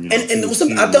drunk for you know. And there was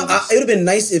something I thought it would have been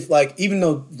nice if, like, even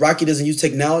though Rocky doesn't use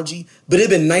technology, but it'd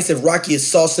been nice if Rocky had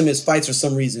saw some of his fights for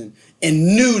some reason and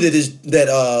knew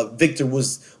that Victor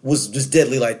was just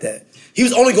deadly like that. He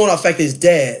was only going off the fact that his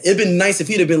dad. It'd been nice if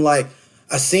he'd have been like,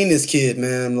 I seen this kid,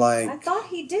 man. Like, I thought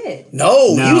he did.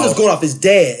 no, Now- he was just going off his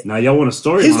dad. Now y'all want a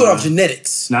storyline? He was going off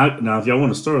genetics. Now, if y'all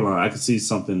want a storyline, I could see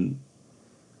something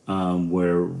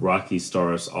where Rocky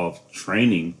starts off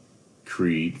training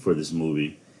Creed for this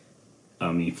movie.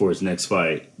 I mean, for his next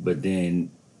fight, but then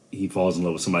he falls in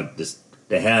love with somebody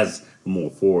that has a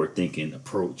more forward-thinking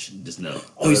approach. Just no.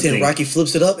 Oh, you saying Rocky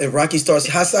flips it up and Rocky starts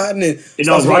high-siding and You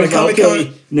know, starts Rocky, running Comic-Con?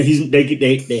 okay, you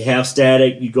know, they have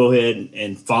static. You go ahead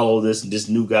and follow this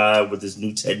new guy with this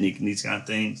new technique and these kind of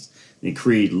things. Then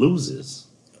Creed loses.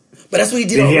 But that's what he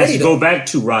did Then he already, has to though. go back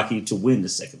to Rocky to win the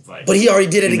second fight. But he already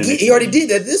did it And then again. they- He already did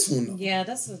that this one, though. Yeah,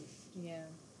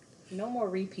 no more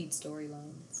repeat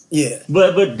storylines. Yeah.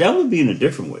 But that would be in a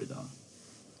different way, though.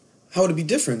 How would it be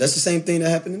different? That's the same thing that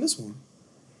happened in this one.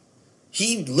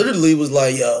 He literally was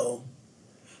like, yo,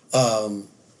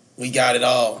 we got it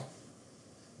all.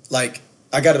 Like,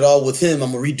 I got it all with him.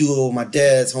 I'm going to redo it with my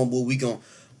dad's homeboy. We going to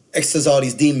exorcise all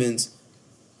these demons.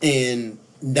 And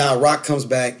now Rock comes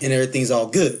back and everything's all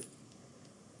good.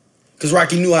 Because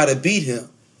Rocky knew how to beat him.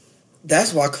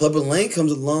 That's why Clubber Lang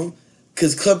comes along.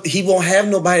 Because he won't have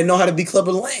nobody know how to be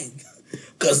Clubber Lang.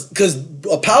 Because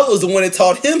Apollo's the one that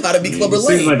taught him how to be Clubber It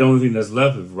Lang. seems like the only thing that's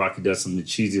left if Rocky does something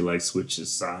cheesy like switch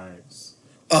his sides.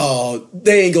 Oh,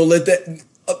 they ain't gonna let that.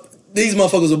 These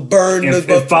motherfuckers will burn.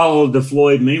 And follow the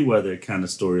Floyd Mayweather kind of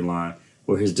storyline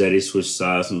where his daddy switched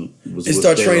sides and was and with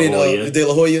start De La training Hoya. De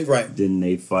La Hoya, right? Then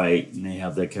they fight and they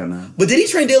have that kind of. But did he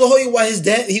train De La Hoya while his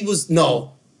dad? He was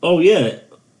no, Oh yeah,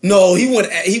 he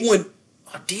went.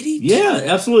 Oh, did he? yeah,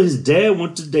 absolutely. His dad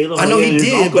went to De La Hoya. I know he and his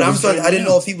did, uncle but I'm was sorry, I didn't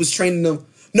know if he was training them.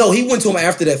 No, he went to him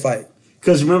after that fight.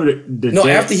 Because remember the No,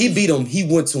 dad, after he beat him, he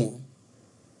went to him.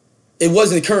 It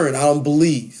wasn't current, I don't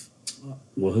believe.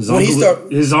 Well, when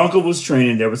he his uncle was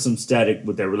training. There was some static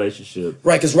with their relationship.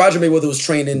 Right, because Roger Mayweather was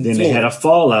training. Then Floyd. they had a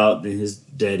fallout. Then his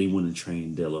daddy went and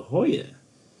trained De La Hoya.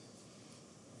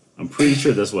 I'm pretty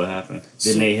sure that's what happened.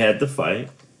 Then they had the fight,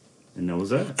 and that was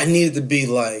that. I needed to be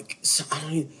like,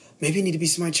 maybe it need to be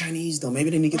somebody Chinese though. Maybe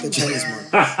they need to get the Chinese one.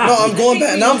 No, I'm going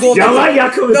back. Now I'm going Y'all back. y'all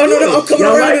coming No, through. I'm coming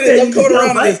Y'all around like to this. that. I'm coming Y'all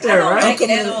around to like this. that, right? like it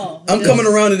at all. I'm coming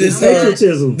around to this.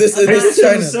 Patriotism. This Patriotism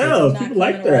China. themselves. Not People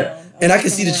like coming that. around. And I I'm can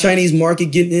see coming the around. Chinese market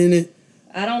getting in it.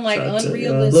 I don't like Try to-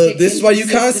 unrealistic. Look, this is why you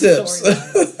inconsistent concepts.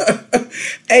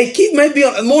 storylines. Hey, Keith might be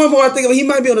on. More and more, I think of, he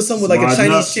might be on to something with like a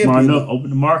Chinese Smart champion. enough. Open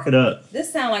the market up.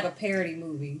 This sounds like a parody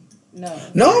movie.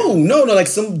 No. No, like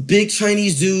some big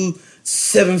Chinese dude,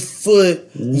 7 foot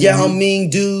Yao Ming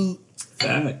dude.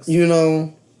 Facts. You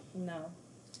know, No.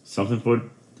 Something for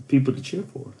the people to cheer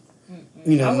for.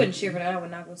 you know. I wouldn't cheer for that. I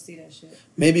would not go see that shit.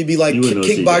 Maybe it'd be like You wouldn't know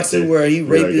shit kickboxing back where he there. We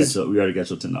raped already his. got your- We already got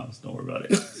your $10. Don't worry about it.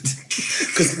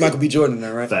 Because Michael B. Jordan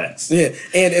there, right? Facts. Yeah,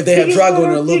 and if they have Drago in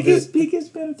there a little bit. He gets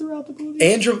better throughout the movie.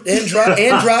 And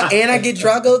I get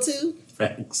Drago too.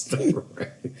 Facts. Don't worry.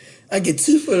 I get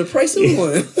 2 for the price of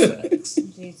one. Facts.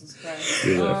 Jesus Christ.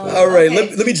 Yeah, All right,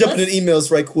 okay. let me jump into the emails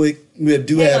right quick. We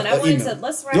do Hang have on, I an wanted email. to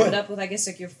let's Go wrap ahead. it up with I guess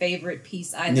like your favorite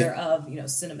piece either of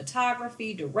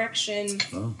cinematography, direction,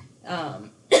 Oh.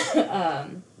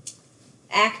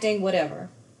 acting, whatever.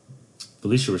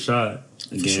 Felicia Rashad.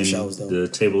 Again, Rashad was dope. the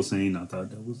table scene, I thought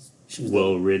that was She was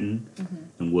well written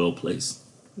and well placed.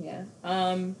 Yeah.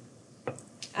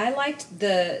 I liked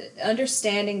the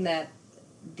understanding that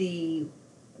the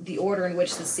order in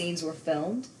which the scenes were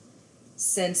filmed,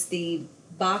 since the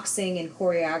boxing and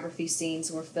choreography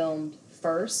scenes were filmed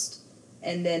first,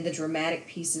 and then the dramatic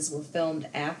pieces were filmed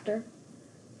after.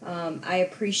 I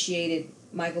appreciated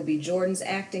Michael B. Jordan's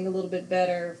acting a little bit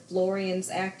better, Florian's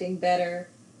acting better,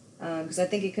 because I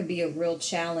think it could be a real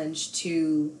challenge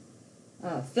to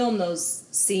film those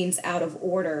scenes out of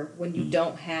order when you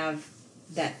don't have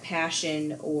that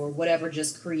passion or whatever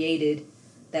just created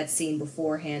that scene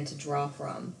beforehand to draw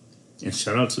from. And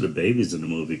shout out to the babies in the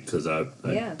movie because I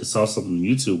Yeah. saw something on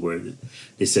YouTube where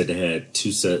they said they had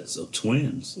 2 sets of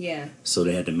twins. Yeah. So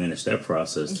they had to manage that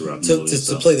process throughout the To, movie.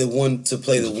 to play the one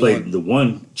the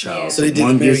one child. Yeah. So they did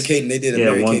one a Mary gets- Kate and they did a Yeah,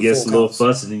 Mary one Kate gets a full little count.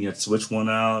 fuss and then you have to switch one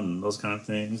out and those kind of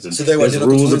things. And So they were there's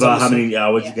identical rules twins, about I'm how many assuming?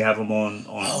 hours Yeah. you can have them on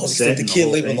Oh, set. except the and kid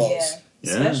whole labor thing. laws. Yeah.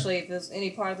 Yeah. Especially if there's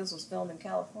any part of this was filmed in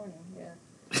California. Yeah.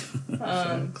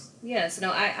 Yes,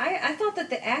 no, I thought that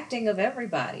the acting of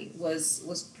everybody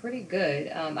was pretty good.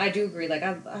 I do agree. Like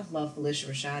I love Felicia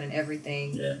Rashad and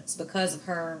everything. Yeah. It's because of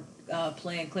her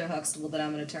playing Claire Huxtable that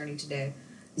I'm an attorney today.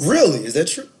 Really? Is that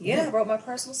true? Yeah, I wrote my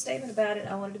personal statement about it.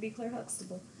 I wanted to be Claire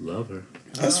Huxtable. Love her.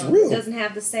 That's It real. doesn't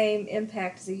have the same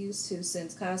impact as it used to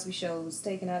since Cosby Show was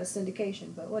taken out of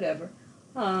syndication, but whatever.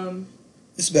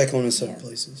 It's back on in certain Yeah.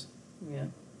 places. Yeah.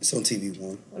 It's on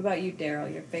TV1. What about you,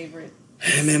 Daryl? Your favorite?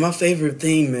 Hey, man, my favorite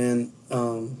thing, man.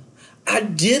 I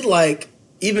did like,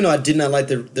 even though I did not like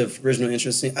the original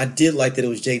entrance scene, I did like that it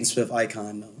was Jaden Smith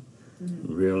icon though.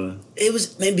 Really? It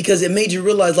was, man, because it made you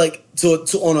realize, like,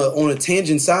 on a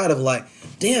tangent side of like,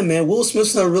 damn, man, Will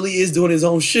Smith's son really is doing his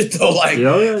own shit though. Like,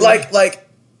 Yeah. like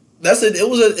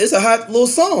it's a hot little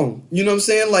song. You know what I'm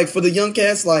saying? Like for the young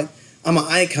cats, like I'm an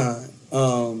icon.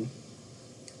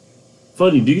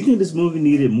 Funny, do you think this movie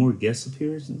needed more guest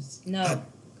appearances? No.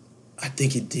 I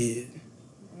think it did.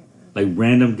 Like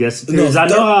random guest No, appearances? I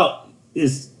know third- how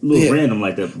it's a little Yeah. random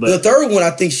like that, but The third one,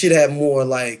 I think, should have more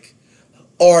like,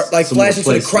 or like Some more flash into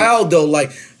the placement. crowd though.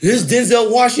 Like here's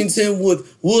Denzel Washington with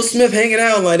Will Smith hanging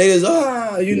out, like they just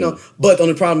you know. But the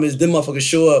only problem is them motherfuckers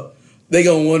show up, they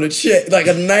gonna want a check, like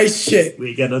a nice check. we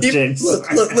ain't got no You- checks. Look,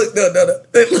 no.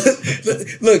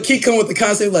 Look, Keith come with the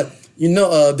concept like,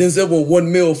 Denzel won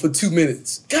 $1 million for 2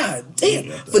 minutes. God damn,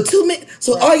 for 2 minutes.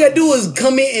 So all you gotta do is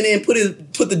come in and then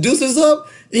put the deuces up.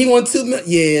 And he won $2 million.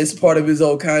 Yeah, it's part of his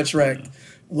old contract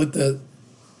with the.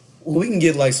 Well, we can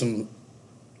get like some.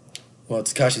 Well,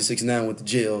 Tekashi 6ix9ine went to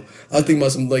jail. I was thinking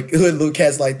about some like hood little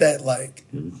cats like that, like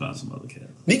Yeah, we found some other cats.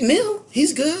 Meek Mill.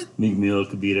 He's good. Meek Mill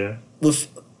could be there.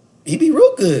 He be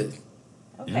real good.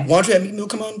 Okay. Why don't you have Meek Mill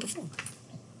come out and perform?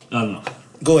 I don't know.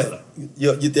 Go ahead.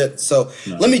 You that. So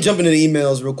No. let me jump into the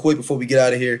emails real quick before we get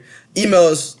out of here. Email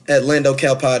us at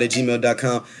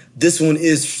landocalpod@gmail.com. This one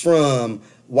is from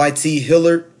YT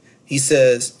Hillard. He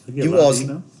says, We get you a lot all. of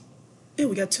emails? Yeah,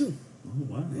 we got 2. Oh,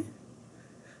 wow.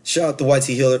 Shout out to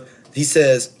YT Hillard. He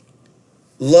says,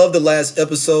 love the last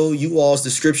episode. You all's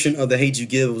description of The Hate You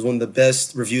Give was one of the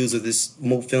best reviews of this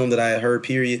film that I had heard,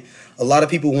 period. A lot of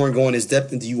people weren't going as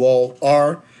depth into you all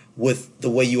are with the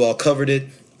way you all covered it.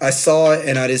 I saw it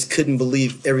and I just couldn't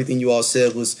believe everything you all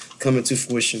said was coming to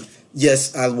fruition.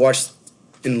 Yes, I watched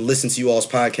and listened to you all's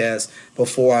podcast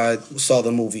before I saw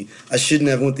the movie. I shouldn't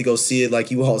have went to go see it like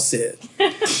you all said.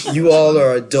 You all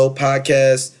are a dope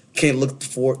podcast. Can't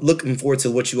looking forward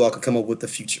to what you all can come up with in the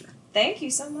future. Thank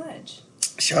you so much.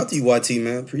 Shout out to you, YT,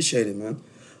 man. Appreciate it, man.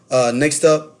 Next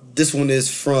up, this one is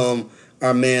from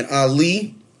our man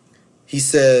Ali. He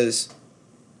says,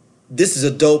 this is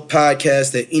a dope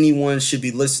podcast that anyone should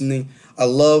be listening. I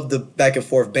love the back and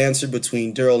forth banter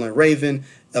between Daryl and Raven.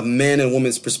 A man and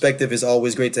woman's perspective is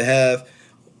always great to have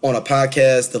on a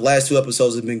podcast. The last 2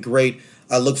 episodes have been great.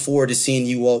 I look forward to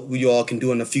seeing what you all can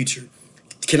do in the future.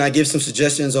 Can I give some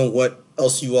suggestions on what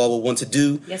else you all will want to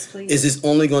do? Yes, please. Is this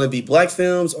only going to be black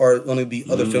films or going to be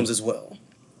other films as well?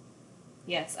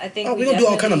 Yes, I think We're going to do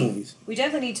all kind of movies. We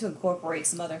definitely need to incorporate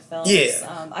some other films.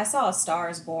 Yeah. I saw A Star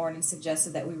is Born and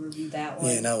suggested that we review that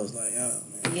one. Yeah, and I was like, oh,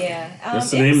 man. Yeah.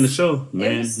 That's the name of the show. it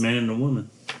Man, was- Man and a Woman.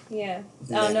 Yeah.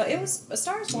 Yeah. No, it was A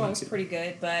Star is Born was pretty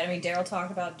good, but I mean, Daryl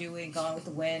talked about doing Gone with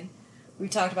the Wind. We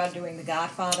talked about doing The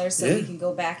Godfather, so Yeah. we can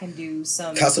go back and do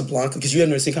some. Casablanca, because you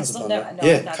haven't never seen I still Casablanca. never- no, I've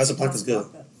Yeah, not seen Casablanca's good.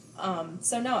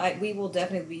 Casablanca. We will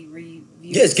definitely be reviewing.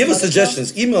 Yes, give some us other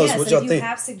suggestions. films. Email us Yes, what and y'all if think. you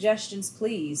have suggestions,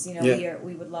 please. Yeah.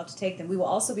 We would love to take them. We will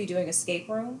also be doing Escape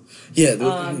Room. Yeah, Daryl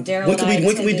when and I can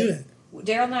we do attended- that?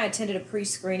 Daryl and I attended a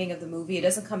pre-screening of the movie. It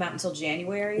doesn't come out until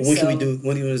January. When so can we do?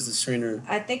 When is the screener?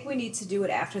 I think we need to do it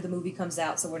after the movie comes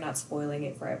out, so we're not spoiling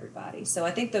it for everybody. So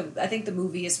I think the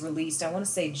movie is released. I want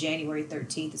to say January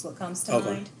 13th is what comes to Okay.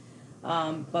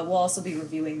 mind. But we'll also be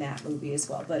reviewing that movie as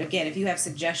well. But again, if you have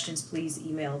suggestions, please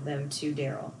email them to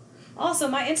Daryl. Also,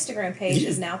 my Instagram page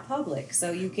is now public,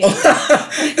 so you can.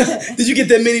 Did you get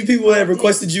that many people that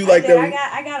requested you like I did.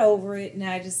 that? I got over it, and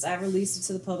I released it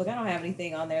to the public. I don't have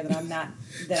anything on there that I'm not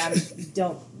that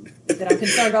that I'm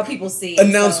concerned about people seeing.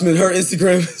 Announcement: her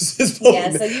Instagram is yeah,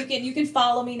 so you can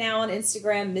follow me now on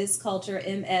Instagram, Miss Culture,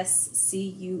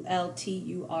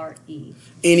 MSCULTURE.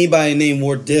 Anybody named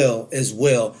Wardell as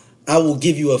well. I will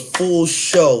give you a full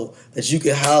show that you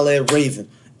can holler at Raven.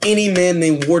 Any man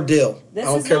named Wardell. This I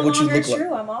don't is care no what you longer look true.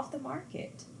 like. I'm off the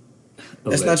market.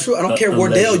 That's not true. I don't care.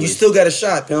 Wardell, you still got a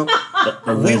shot, pimp.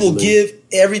 We will give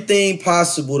everything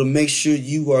possible to make sure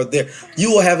you are there.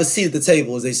 You will have a seat at the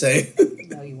table, as they say.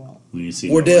 No, you won't. We ain't see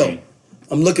Wardell, no ring.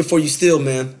 I'm looking for you still,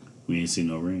 man. We ain't see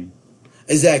no ring.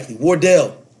 Exactly.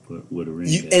 Wardell. With a ring.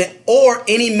 Or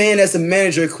any man that's a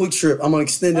manager at Quick Trip. I'm going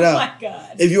to extend it out. Oh, my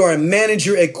God. If you are a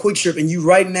manager at Quick Trip and you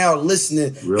right now are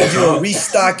listening, Real if you're talk.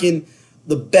 restocking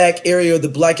the back area of the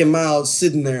Black and Mild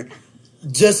sitting there,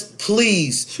 just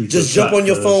please, just jump on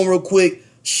your phone real quick.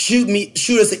 Shoot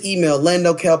us an email,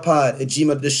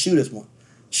 landocalpod@gmail.com. Just shoot us one.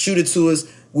 Shoot it to us.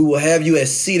 We will have you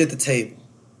as seat at the table.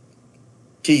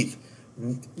 Keith,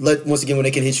 once again, when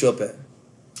they can hit you up at.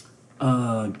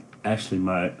 Actually,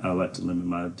 I like to limit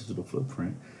my digital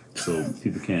footprint so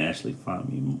people can't actually find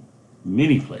me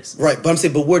many places. Right, but I'm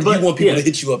saying, but where do you want people to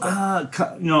hit you up at?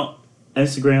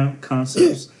 Instagram,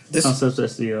 Concepts. Yeah, Concepts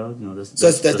SDL.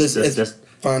 That's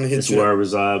fine to hit that's you where I up.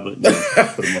 reside, but for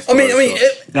the most I part. mean,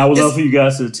 I would love for you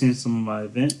guys to attend some of my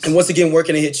events. And once again, where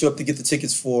can they hit you up to get the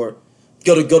tickets for?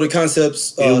 Go to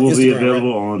Concepts. It will be Instagram,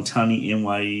 available right? on Tiny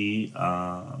NYE.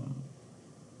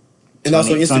 And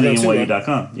also Instagram too, right?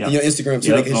 TinyNYE.com. Yeah. And your Instagram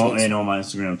too. They can hit you up. And on my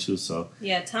Instagram too. So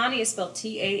Yeah, Tani is spelled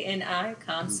TANI.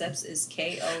 Concepts is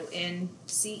KONCEPTS.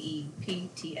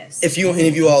 If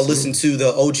you all listen to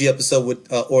the OG episode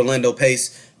with Orlando Pace,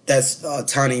 that's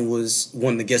Tani was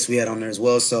one of the guests we had on there as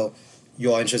well. So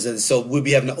you all interested? So we'll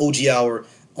be having an OG hour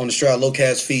on the Stroud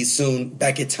Lowcast feed soon.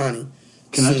 Back at Tani.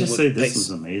 Can I just say this Pace. was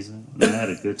amazing? I had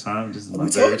a good time. This is my We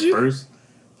told very you. first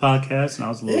podcast, and I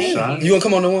was a little shy. You gonna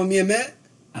come on the one with me and Matt?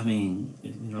 I mean,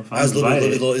 if I I'm was a little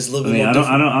invited, bit, it's a little I bit mean, more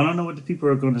different. I don't know what the people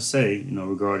are going to say,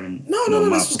 regarding No, my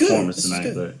this was good. performance This was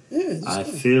tonight. good. But Yeah, this was I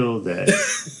good. feel that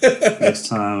next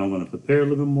time I'm going to prepare a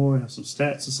little bit more, have some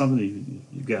stats or something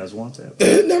you guys want that.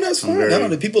 No, that's I'm fine. very No,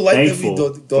 the people like that we thankful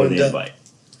throw for it the down. invite.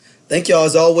 Thank y'all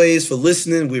as always for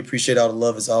listening. We appreciate all the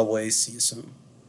love as always. See you soon.